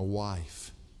finding a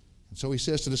wife. And so he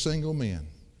says to the single men,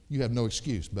 you have no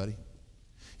excuse, buddy.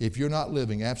 If you're not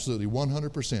living absolutely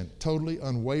 100%, totally,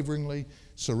 unwaveringly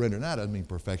surrendered, now that doesn't mean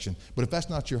perfection, but if that's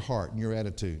not your heart and your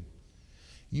attitude,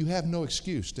 you have no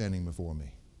excuse standing before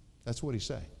me. That's what he's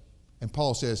saying. And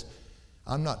Paul says,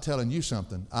 I'm not telling you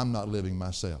something, I'm not living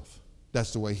myself.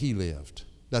 That's the way he lived.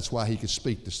 That's why he could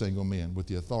speak to single men with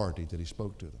the authority that he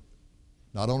spoke to them.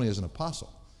 Not only as an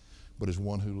apostle, but as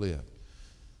one who lived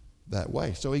that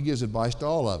way. So he gives advice to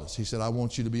all of us. He said, I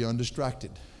want you to be undistracted.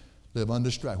 Live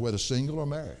undistracted, whether single or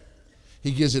married.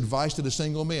 He gives advice to the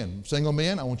single men. Single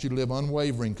men, I want you to live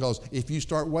unwavering, because if you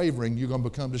start wavering, you're going to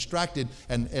become distracted,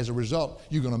 and as a result,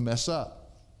 you're going to mess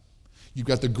up. You've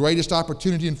got the greatest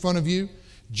opportunity in front of you.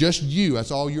 Just you,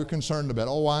 that's all you're concerned about.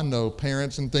 Oh, I know,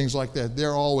 parents and things like that,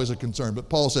 they're always a concern. But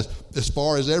Paul says, as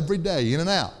far as every day, in and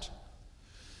out,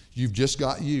 you've just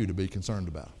got you to be concerned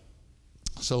about.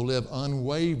 So live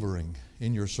unwavering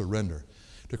in your surrender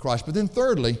to Christ. But then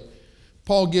thirdly,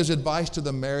 Paul gives advice to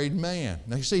the married man.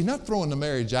 Now, you see, he's not throwing the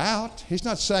marriage out. He's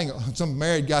not saying, some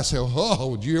married guy say,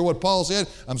 oh, did you hear what Paul said?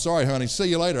 I'm sorry, honey. See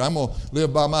you later. I'm going to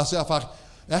live by myself.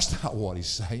 That's not what he's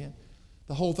saying.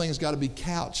 The whole thing has got to be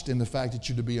couched in the fact that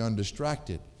you're to be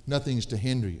undistracted. Nothing's to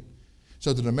hinder you.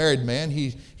 So to the married man,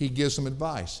 he gives some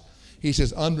advice. He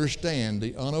says, understand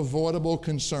the unavoidable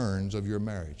concerns of your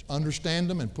marriage.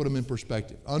 Understand them and put them in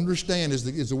perspective. Understand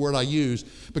is the word I use,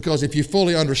 because if you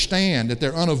fully understand that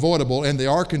they're unavoidable and they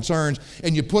are concerns,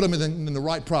 and you put them in the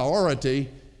right priority,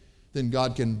 then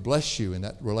God can bless you in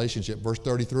that relationship. Verse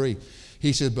 33,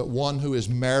 he says, but one who is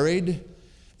married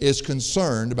is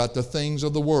concerned about the things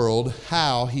of the world,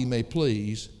 how he may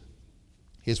please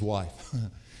his wife.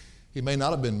 He may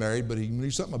not have been married, but he knew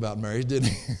something about marriage, didn't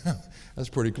he? That's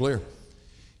pretty clear.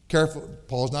 Careful.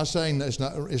 Paul's not saying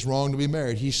that it's wrong to be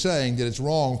married. He's saying that it's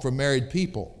wrong for married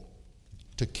people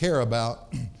to care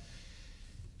about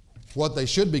what they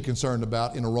should be concerned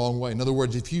about in a wrong way. In other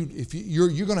words, you're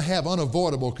going to have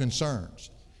unavoidable concerns,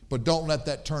 but don't let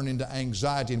that turn into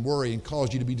anxiety and worry and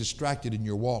cause you to be distracted in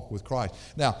your walk with Christ.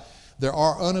 Now, there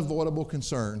are unavoidable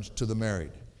concerns to the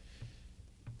married.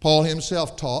 Paul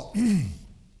himself taught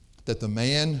that the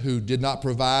man who did not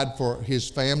provide for his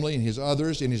family and his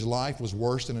others in his life was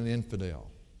worse than an infidel.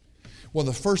 One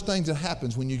of the first things that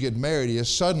happens when you get married is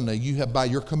suddenly you have, by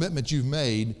your commitment you've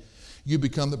made, you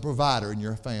become the provider in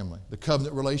your family. The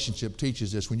covenant relationship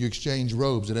teaches this. When you exchange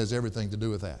robes, it has everything to do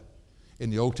with that.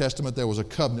 In the Old Testament, there was a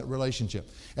covenant relationship.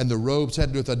 And the robes had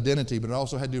to do with identity, but it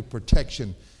also had to do with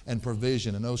protection and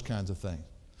provision and those kinds of things.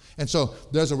 And so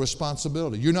there's a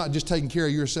responsibility. You're not just taking care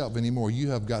of yourself anymore. You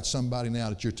have got somebody now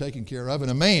that you're taking care of.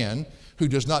 And a man who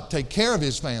does not take care of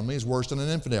his family is worse than an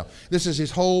infidel. This is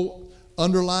his whole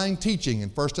underlying teaching in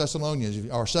 1 Thessalonians,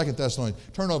 or 2 Thessalonians.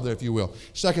 Turn over there if you will.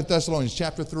 2 Thessalonians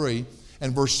chapter 3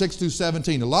 and verse 6 through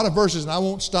 17. A lot of verses, and I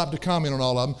won't stop to comment on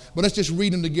all of them, but let's just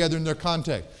read them together in their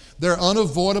context. They're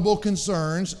unavoidable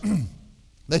concerns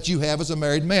that you have as a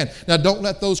married man. Now, don't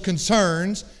let those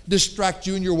concerns distract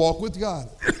you in your walk with God.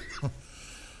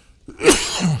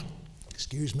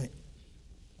 Excuse me.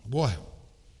 Boy,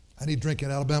 I need to drink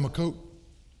that Alabama Coke.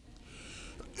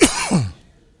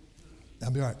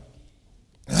 I'll be all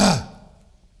right.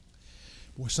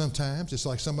 Boy, sometimes it's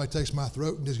like somebody takes my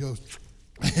throat and just goes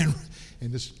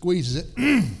and just squeezes it,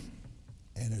 and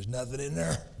there's nothing in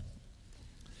there.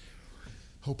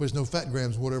 Hope there's no fat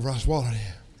grams or whatever I swallowed.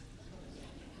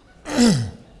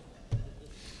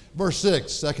 Verse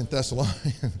 6, 2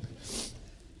 Thessalonians.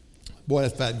 Boy,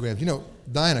 that's fat grams. You know,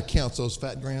 Diana counts those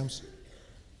fat grams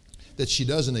that she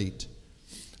doesn't eat.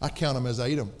 I count them as I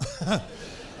eat them.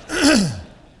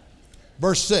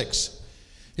 Verse 6,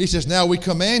 he says, now we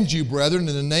command you, brethren,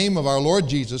 in the name of our Lord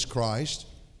Jesus Christ,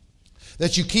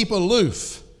 that you keep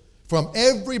aloof from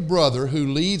every brother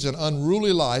who leads an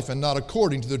unruly life and not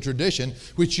according to the tradition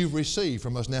which you've received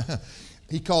from us. Now,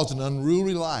 he calls it an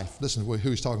unruly life. Listen to who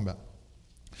he's talking about.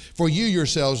 For you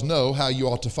yourselves know how you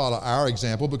ought to follow our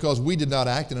example, because we did not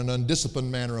act in an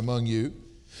undisciplined manner among you,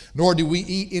 nor do we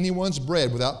eat anyone's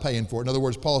bread without paying for it. In other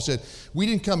words, Paul said, we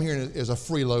didn't come here as a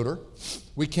freeloader.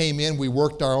 We came in, we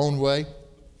worked our own way,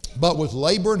 but with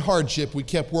labor and hardship we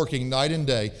kept working night and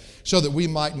day so that we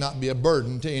might not be a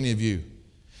burden to any of you.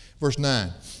 Verse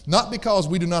 9, not because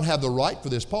we do not have the right for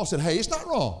this. Paul said, hey, it's not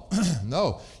wrong.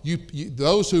 No,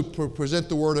 those who present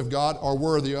the word of God are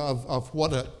worthy of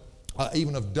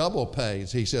even of double pay,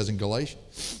 as he says in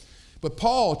Galatians. But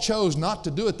Paul chose not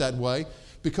to do it that way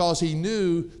because he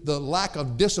knew the lack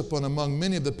of discipline among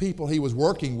many of the people he was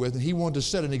working with, and he wanted to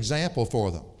set an example for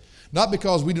them. Not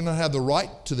because we do not have the right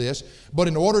to this, but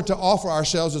in order to offer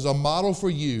ourselves as a model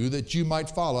for you that you might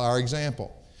follow our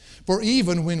example. For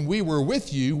even when we were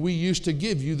with you, we used to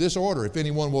give you this order. If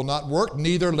anyone will not work,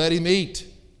 neither let him eat.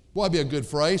 Boy, that'd be a good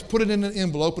phrase. Put it in an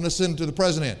envelope and send it to the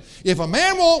president. If a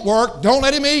man won't work, don't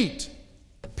let him eat.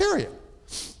 Period.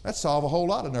 That'd solve a whole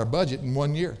lot in our budget in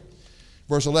 1 year.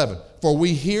 Verse 11, for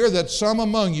we hear that some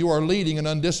among you are leading an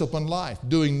undisciplined life,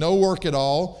 doing no work at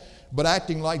all, but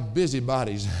acting like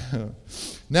busybodies.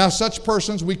 Now such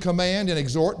persons we command and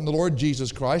exhort in the Lord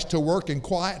Jesus Christ to work in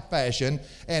quiet fashion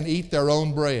and eat their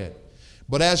own bread.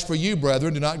 But as for you,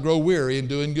 brethren, do not grow weary in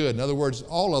doing good. In other words,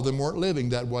 all of them weren't living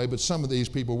that way, but some of these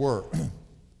people were.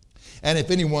 And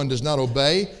if anyone does not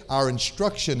obey our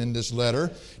instruction in this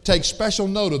letter, take special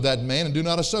note of that man and do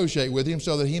not associate with him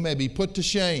so that he may be put to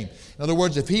shame. In other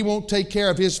words, if he won't take care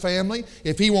of his family,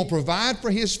 if he won't provide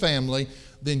for his family,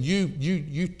 then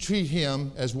you treat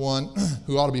him as one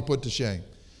who ought to be put to shame.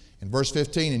 In verse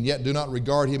 15, and yet do not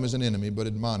regard him as an enemy, but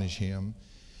admonish him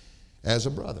as a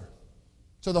brother.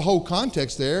 So the whole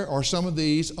context there are some of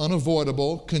these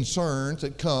unavoidable concerns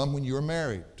that come when you're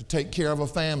married, to take care of a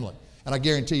family. And I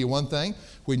guarantee you one thing,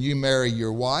 when you marry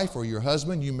your wife or your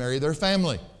husband, you marry their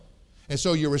family. And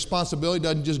so your responsibility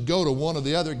doesn't just go to one or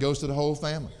the other, it goes to the whole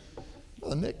family.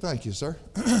 Brother Nick, thank you, sir.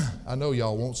 I know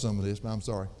y'all want some of this, but I'm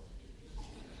sorry.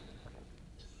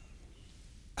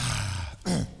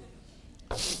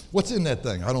 What's in that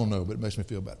thing? I don't know, but it makes me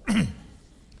feel better.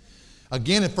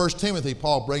 Again, in 1 Timothy,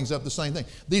 Paul brings up the same thing.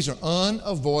 These are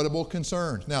unavoidable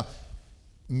concerns. Now,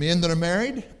 men that are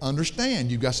married,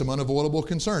 understand you've got some unavoidable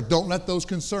concerns. Don't let those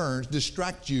concerns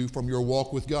distract you from your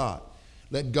walk with God.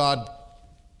 Let God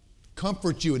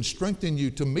comfort you and strengthen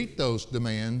you to meet those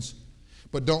demands,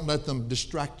 but don't let them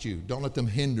distract you. Don't let them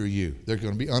hinder you. They're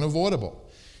going to be unavoidable.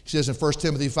 He says in 1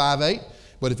 Timothy 5:8,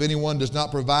 but if anyone does not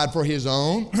provide for his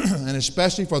own, and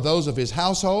especially for those of his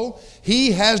household,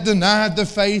 he has denied the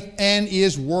faith and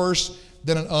is worse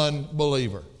than an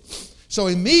unbeliever. So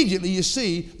immediately you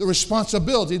see the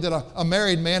responsibility that a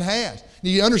married man has.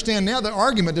 You understand now the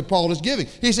argument that Paul is giving.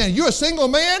 He's saying, you're a single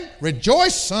man?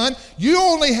 Rejoice, son. You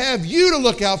only have you to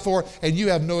look out for, and you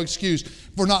have no excuse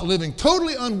for not living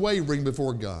totally unwavering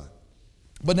before God.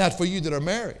 But not for you that are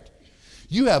married.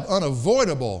 You have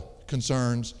unavoidable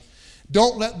concerns.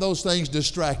 Don't let those things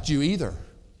distract you either.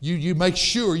 You make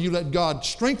sure you let God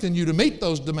strengthen you to meet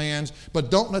those demands, but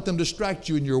don't let them distract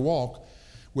you in your walk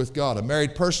with God. A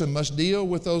married person must deal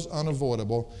with those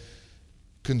unavoidable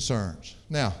concerns.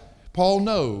 Now, Paul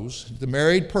knows the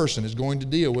married person is going to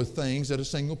deal with things that a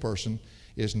single person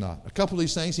is not. A couple of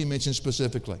these things he mentions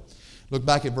specifically. Look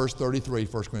back at verse 33,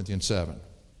 1 Corinthians 7.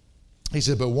 He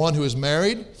said, but one who is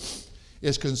married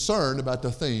is concerned about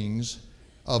the things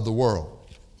of the world.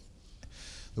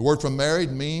 The word from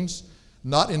married means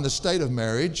not in the state of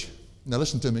marriage. Now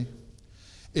listen to me.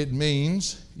 It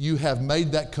means you have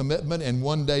made that commitment and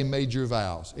one day made your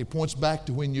vows. It points back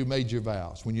to when you made your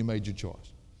vows, when you made your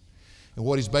choice. And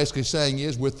what he's basically saying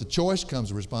is with the choice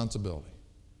comes a responsibility.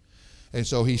 And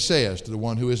so he says to the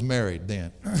one who is married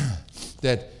then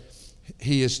that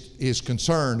he is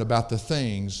concerned about the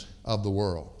things of the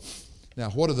world. Now,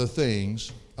 what are the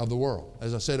things of the world?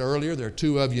 As I said earlier, there are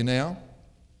two of you now.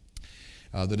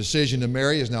 The decision to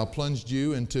marry has now plunged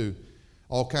you into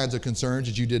all kinds of concerns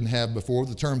that you didn't have before.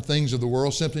 The term things of the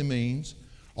world simply means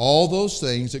all those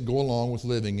things that go along with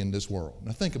living in this world.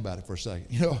 Now think about it for a second.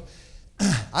 You know,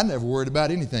 I never worried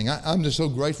about anything. I'm just so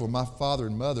grateful my father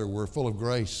and mother were full of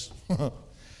grace.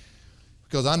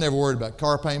 Because I never worried about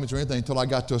car payments or anything until I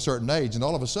got to a certain age. And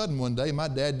all of a sudden one day my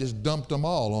dad just dumped them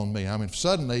all on me. I mean,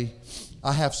 suddenly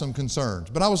I have some concerns.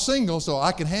 But I was single, so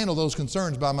I could handle those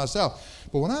concerns by myself.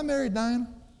 But when I married Diana,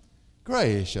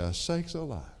 gracious sakes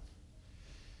alive.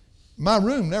 My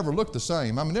room never looked the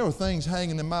same. I mean, there were things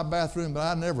hanging in my bathroom that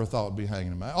I never thought would be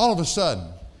hanging in my. All of a sudden,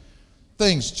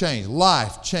 things changed.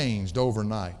 Life changed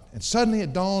overnight. And suddenly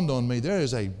it dawned on me there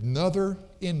is another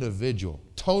individual,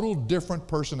 total different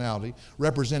personality,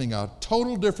 representing a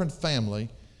total different family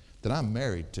that I'm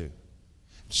married to.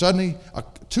 Suddenly,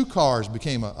 2 cars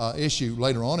became an issue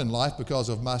later on in life because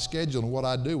of my schedule and what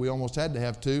I do. We almost had to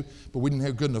have 2, but we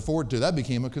couldn't afford to. That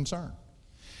became a concern.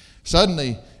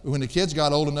 Suddenly, when the kids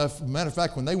got old enough, matter of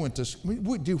fact, when they went to,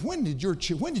 when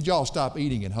did y'all stop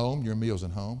eating at home, your meals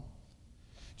at home?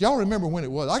 Do y'all remember when it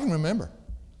was? I can remember.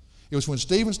 It was when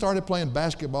Stephen started playing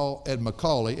basketball at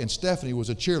Macaulay and Stephanie was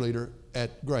a cheerleader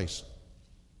at Grace.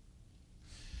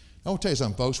 I want to tell you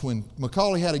something, folks. When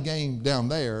Macaulay had a game down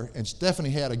there and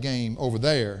Stephanie had a game over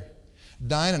there,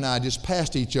 Diane and I just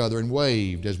passed each other and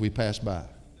waved as we passed by.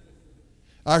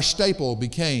 Our staple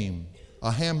became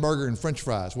a hamburger and French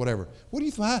fries, whatever.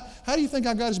 How do you think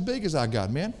I got as big as I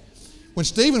got, man? When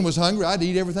Stephen was hungry, I'd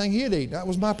eat everything he'd eat. That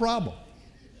was my problem.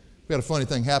 We had a funny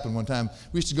thing happen one time.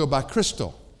 We used to go by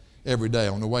Crystal every day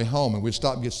on the way home, and we'd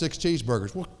stop and get 6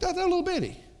 cheeseburgers. Well, they're a little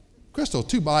bitty. Crystal,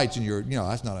 2 bites and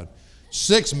that's not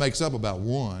 6 makes up about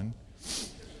 1.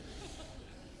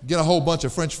 Get a whole bunch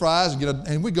of French fries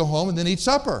and we'd go home and then eat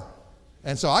supper.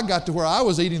 And so I got to where I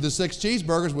was eating the 6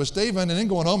 cheeseburgers with Stephen and then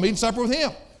going home and eating supper with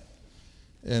him.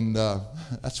 And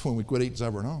that's when we quit eating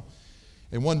supper at home.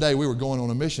 And one day we were going on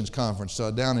a missions conference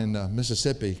down in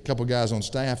Mississippi, a couple guys on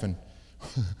staff, and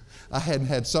I hadn't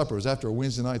had supper. It was after a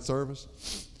Wednesday night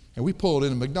service. And we pulled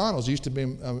in a McDonald's. It used to be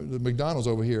the McDonald's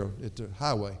over here at the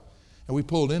highway. And we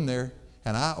pulled in there,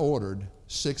 and I ordered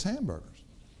 6 hamburgers.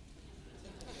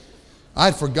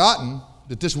 I'd forgotten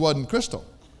that this wasn't Crystal.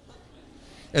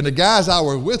 And the guys I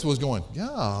were with was going,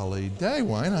 golly day,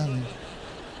 Wayne. I mean,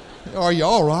 are you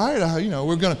all right? We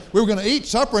were gonna eat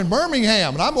supper in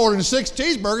Birmingham, and I'm ordering 6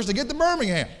 cheeseburgers to get to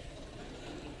Birmingham.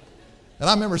 And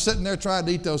I remember sitting there trying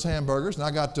to eat those hamburgers, and I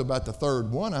got to about the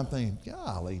third one. I'm thinking,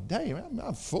 golly, damn,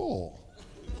 I'm full.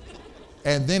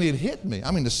 And then it hit me. I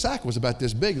mean, the sack was about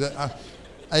this big.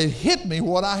 It hit me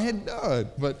what I had done.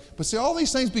 But see, all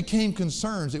these things became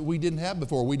concerns that we didn't have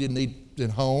before. We didn't eat at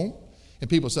home. And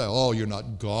people say, oh, you're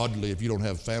not godly if you don't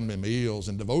have family meals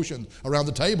and devotion around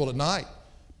the table at night.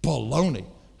 Baloney.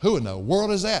 Who in the world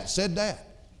is that? Said that.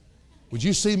 Would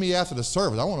you see me after the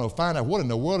service? I want to find out what in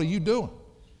the world are you doing?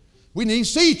 We need to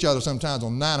see each other sometimes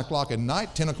on 9 o'clock at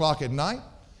night, 10 o'clock at night.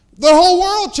 The whole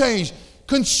world changed.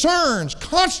 Concerns,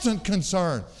 constant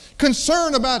concern.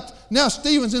 Concern about, now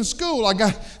Stephen's in school.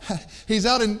 He's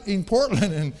out in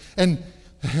Portland and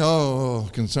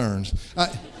concerns.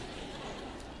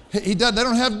 They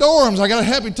don't have dorms. I got to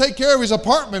help him take care of his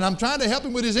apartment. I'm trying to help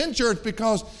him with his insurance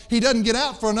because he doesn't get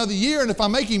out for another year. And if I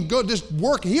make him go just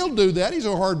work, he'll do that. He's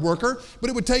a hard worker. But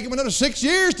it would take him another 6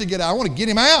 years to get out. I want to get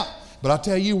him out. But I'll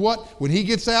tell you what, when he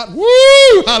gets out,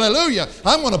 woo, hallelujah,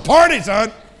 I'm going to party,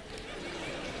 son.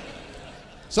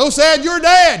 So sad you're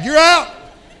dead. You're out.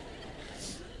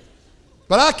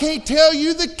 But I can't tell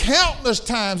you the countless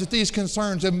times that these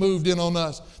concerns have moved in on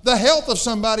us. The health of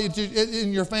somebody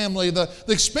in your family, the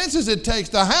expenses it takes,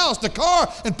 the house, the car.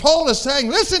 And Paul is saying,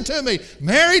 listen to me,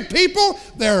 married people,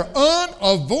 they're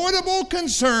unavoidable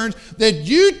concerns that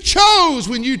you chose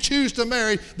when you choose to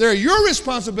marry. They're your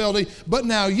responsibility, but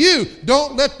now you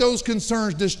don't let those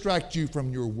concerns distract you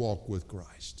from your walk with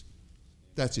Christ.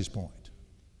 That's his point.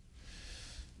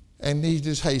 And he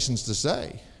just hastens to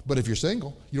say, but if you're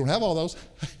single, you don't have all those.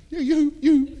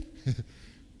 You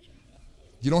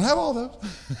don't have all those.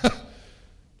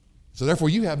 So therefore,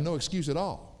 you have no excuse at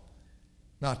all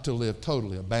not to live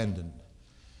totally abandoned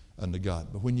unto God.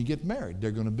 But when you get married, there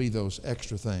are going to be those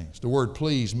extra things. The word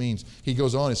please means, he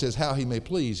goes on and says, how he may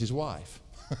please his wife.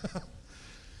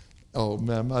 Oh,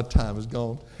 man, my time is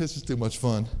gone. This is too much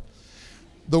fun.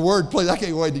 The word please, I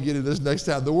can't wait to get into this next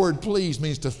time. The word please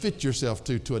means to fit yourself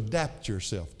to adapt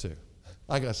yourself to.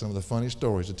 I got some of the funny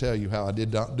stories to tell you how I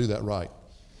did not do that right.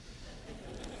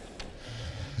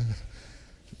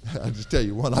 I'll just tell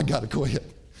you one, I got to quit.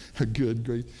 Good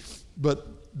grief.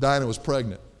 But Dinah was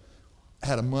pregnant.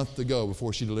 Had a month to go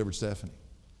before she delivered Stephanie.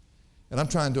 And I'm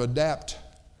trying to adapt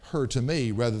her to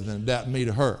me rather than adapt me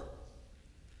to her.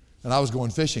 And I was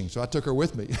going fishing, so I took her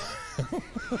with me.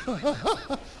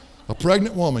 A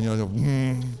pregnant woman,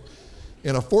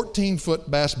 in a 14-foot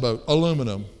bass boat,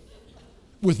 aluminum,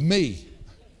 with me.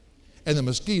 And the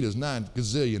mosquitoes, 9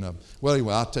 gazillion of them. Well,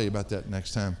 anyway, I'll tell you about that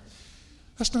next time.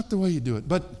 That's not the way you do it.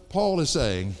 But Paul is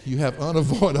saying you have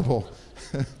unavoidable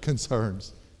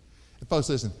concerns. And folks,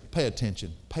 listen, pay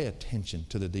attention. Pay attention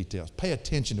to the details. Pay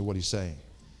attention to what he's saying.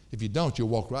 If you don't, you'll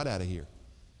walk right out of here.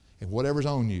 And whatever's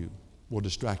on you will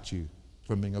distract you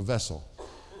from being a vessel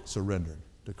surrendered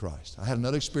to Christ. I had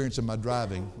another experience in my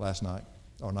driving last night,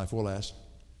 or night before last.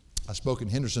 I spoke in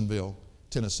Hendersonville,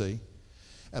 Tennessee,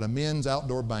 at a men's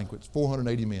outdoor banquet,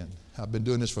 480 men. I've been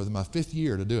doing this for my 5th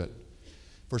year to do it.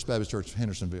 First Baptist Church of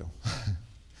Hendersonville.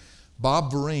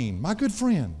 Bob Vereen, my good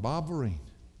friend, Bob Vereen,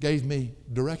 gave me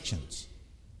directions.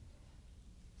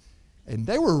 And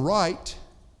they were right,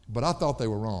 but I thought they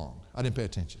were wrong. I didn't pay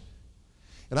attention.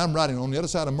 And I'm riding on the other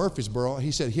side of Murfreesboro.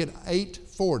 He said, hit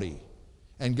 840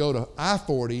 and go to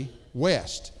I-40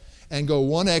 west. And go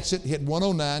one exit, hit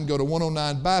 109, go to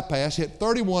 109 bypass, hit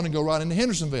 31 and go right into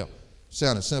Hendersonville.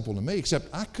 Sounded simple to me,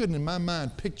 except I couldn't in my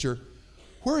mind picture,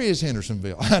 where is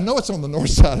Hendersonville? I know it's on the north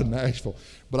side of Nashville,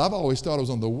 but I've always thought it was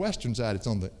on the western side. It's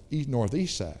on the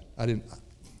northeast side. I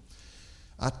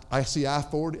see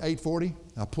I-40, 840,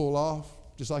 I pull off,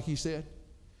 just like he said.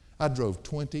 I drove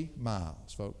 20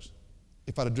 miles, folks.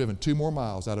 If I'd have driven 2 more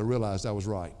miles, I'd have realized I was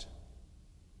right.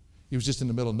 He was just in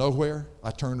the middle of nowhere.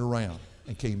 I turned around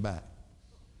and came back.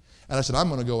 And I said, I'm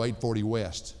going to go 840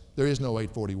 west. There is no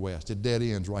 840 west. It dead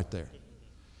ends right there.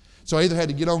 So I either had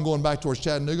to get on going back towards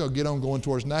Chattanooga or get on going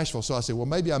towards Nashville. So I said, well,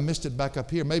 maybe I missed it back up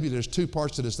here. Maybe there's 2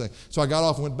 parts to this thing. So I got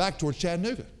off and went back towards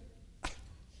Chattanooga.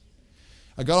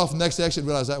 I got off the next exit and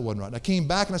realized that wasn't right. I came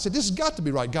back and I said, this has got to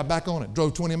be right. Got back on it.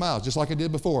 Drove 20 miles just like I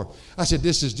did before. I said,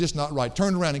 this is just not right.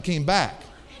 Turned around and came back.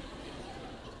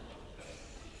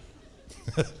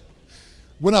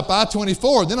 Went up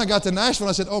I-24. Then I got to Nashville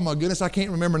and I said, oh my goodness, I can't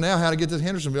remember now how to get to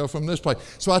Hendersonville from this place.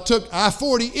 So I took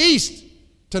I-40 east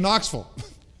to Knoxville.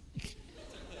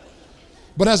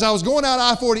 But as I was going out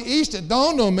I-40 east, it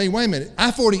dawned on me, wait a minute,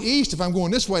 I-40 east, if I'm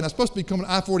going this way and I'm supposed to be coming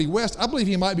I-40 west, I believe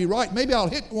he might be right. Maybe I'll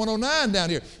hit 109 down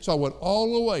here. So I went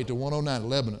all the way to 109 at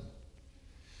Lebanon.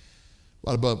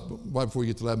 Right before you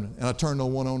get to Lebanon. And I turned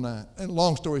on 109. And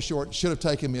long story short, it should have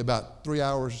taken me about 3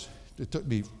 hours. It took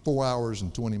me 4 hours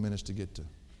and 20 minutes to get to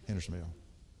Hendersonville.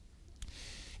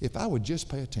 If I would just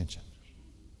pay attention.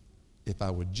 If I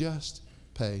would just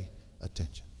pay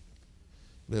attention.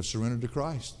 Live surrendered to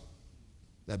Christ.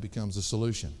 That becomes the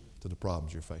solution to the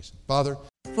problems you're facing. Father,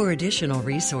 for additional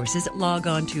resources, log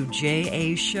on to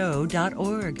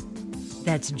jashow.org.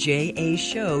 That's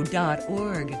jashow.org.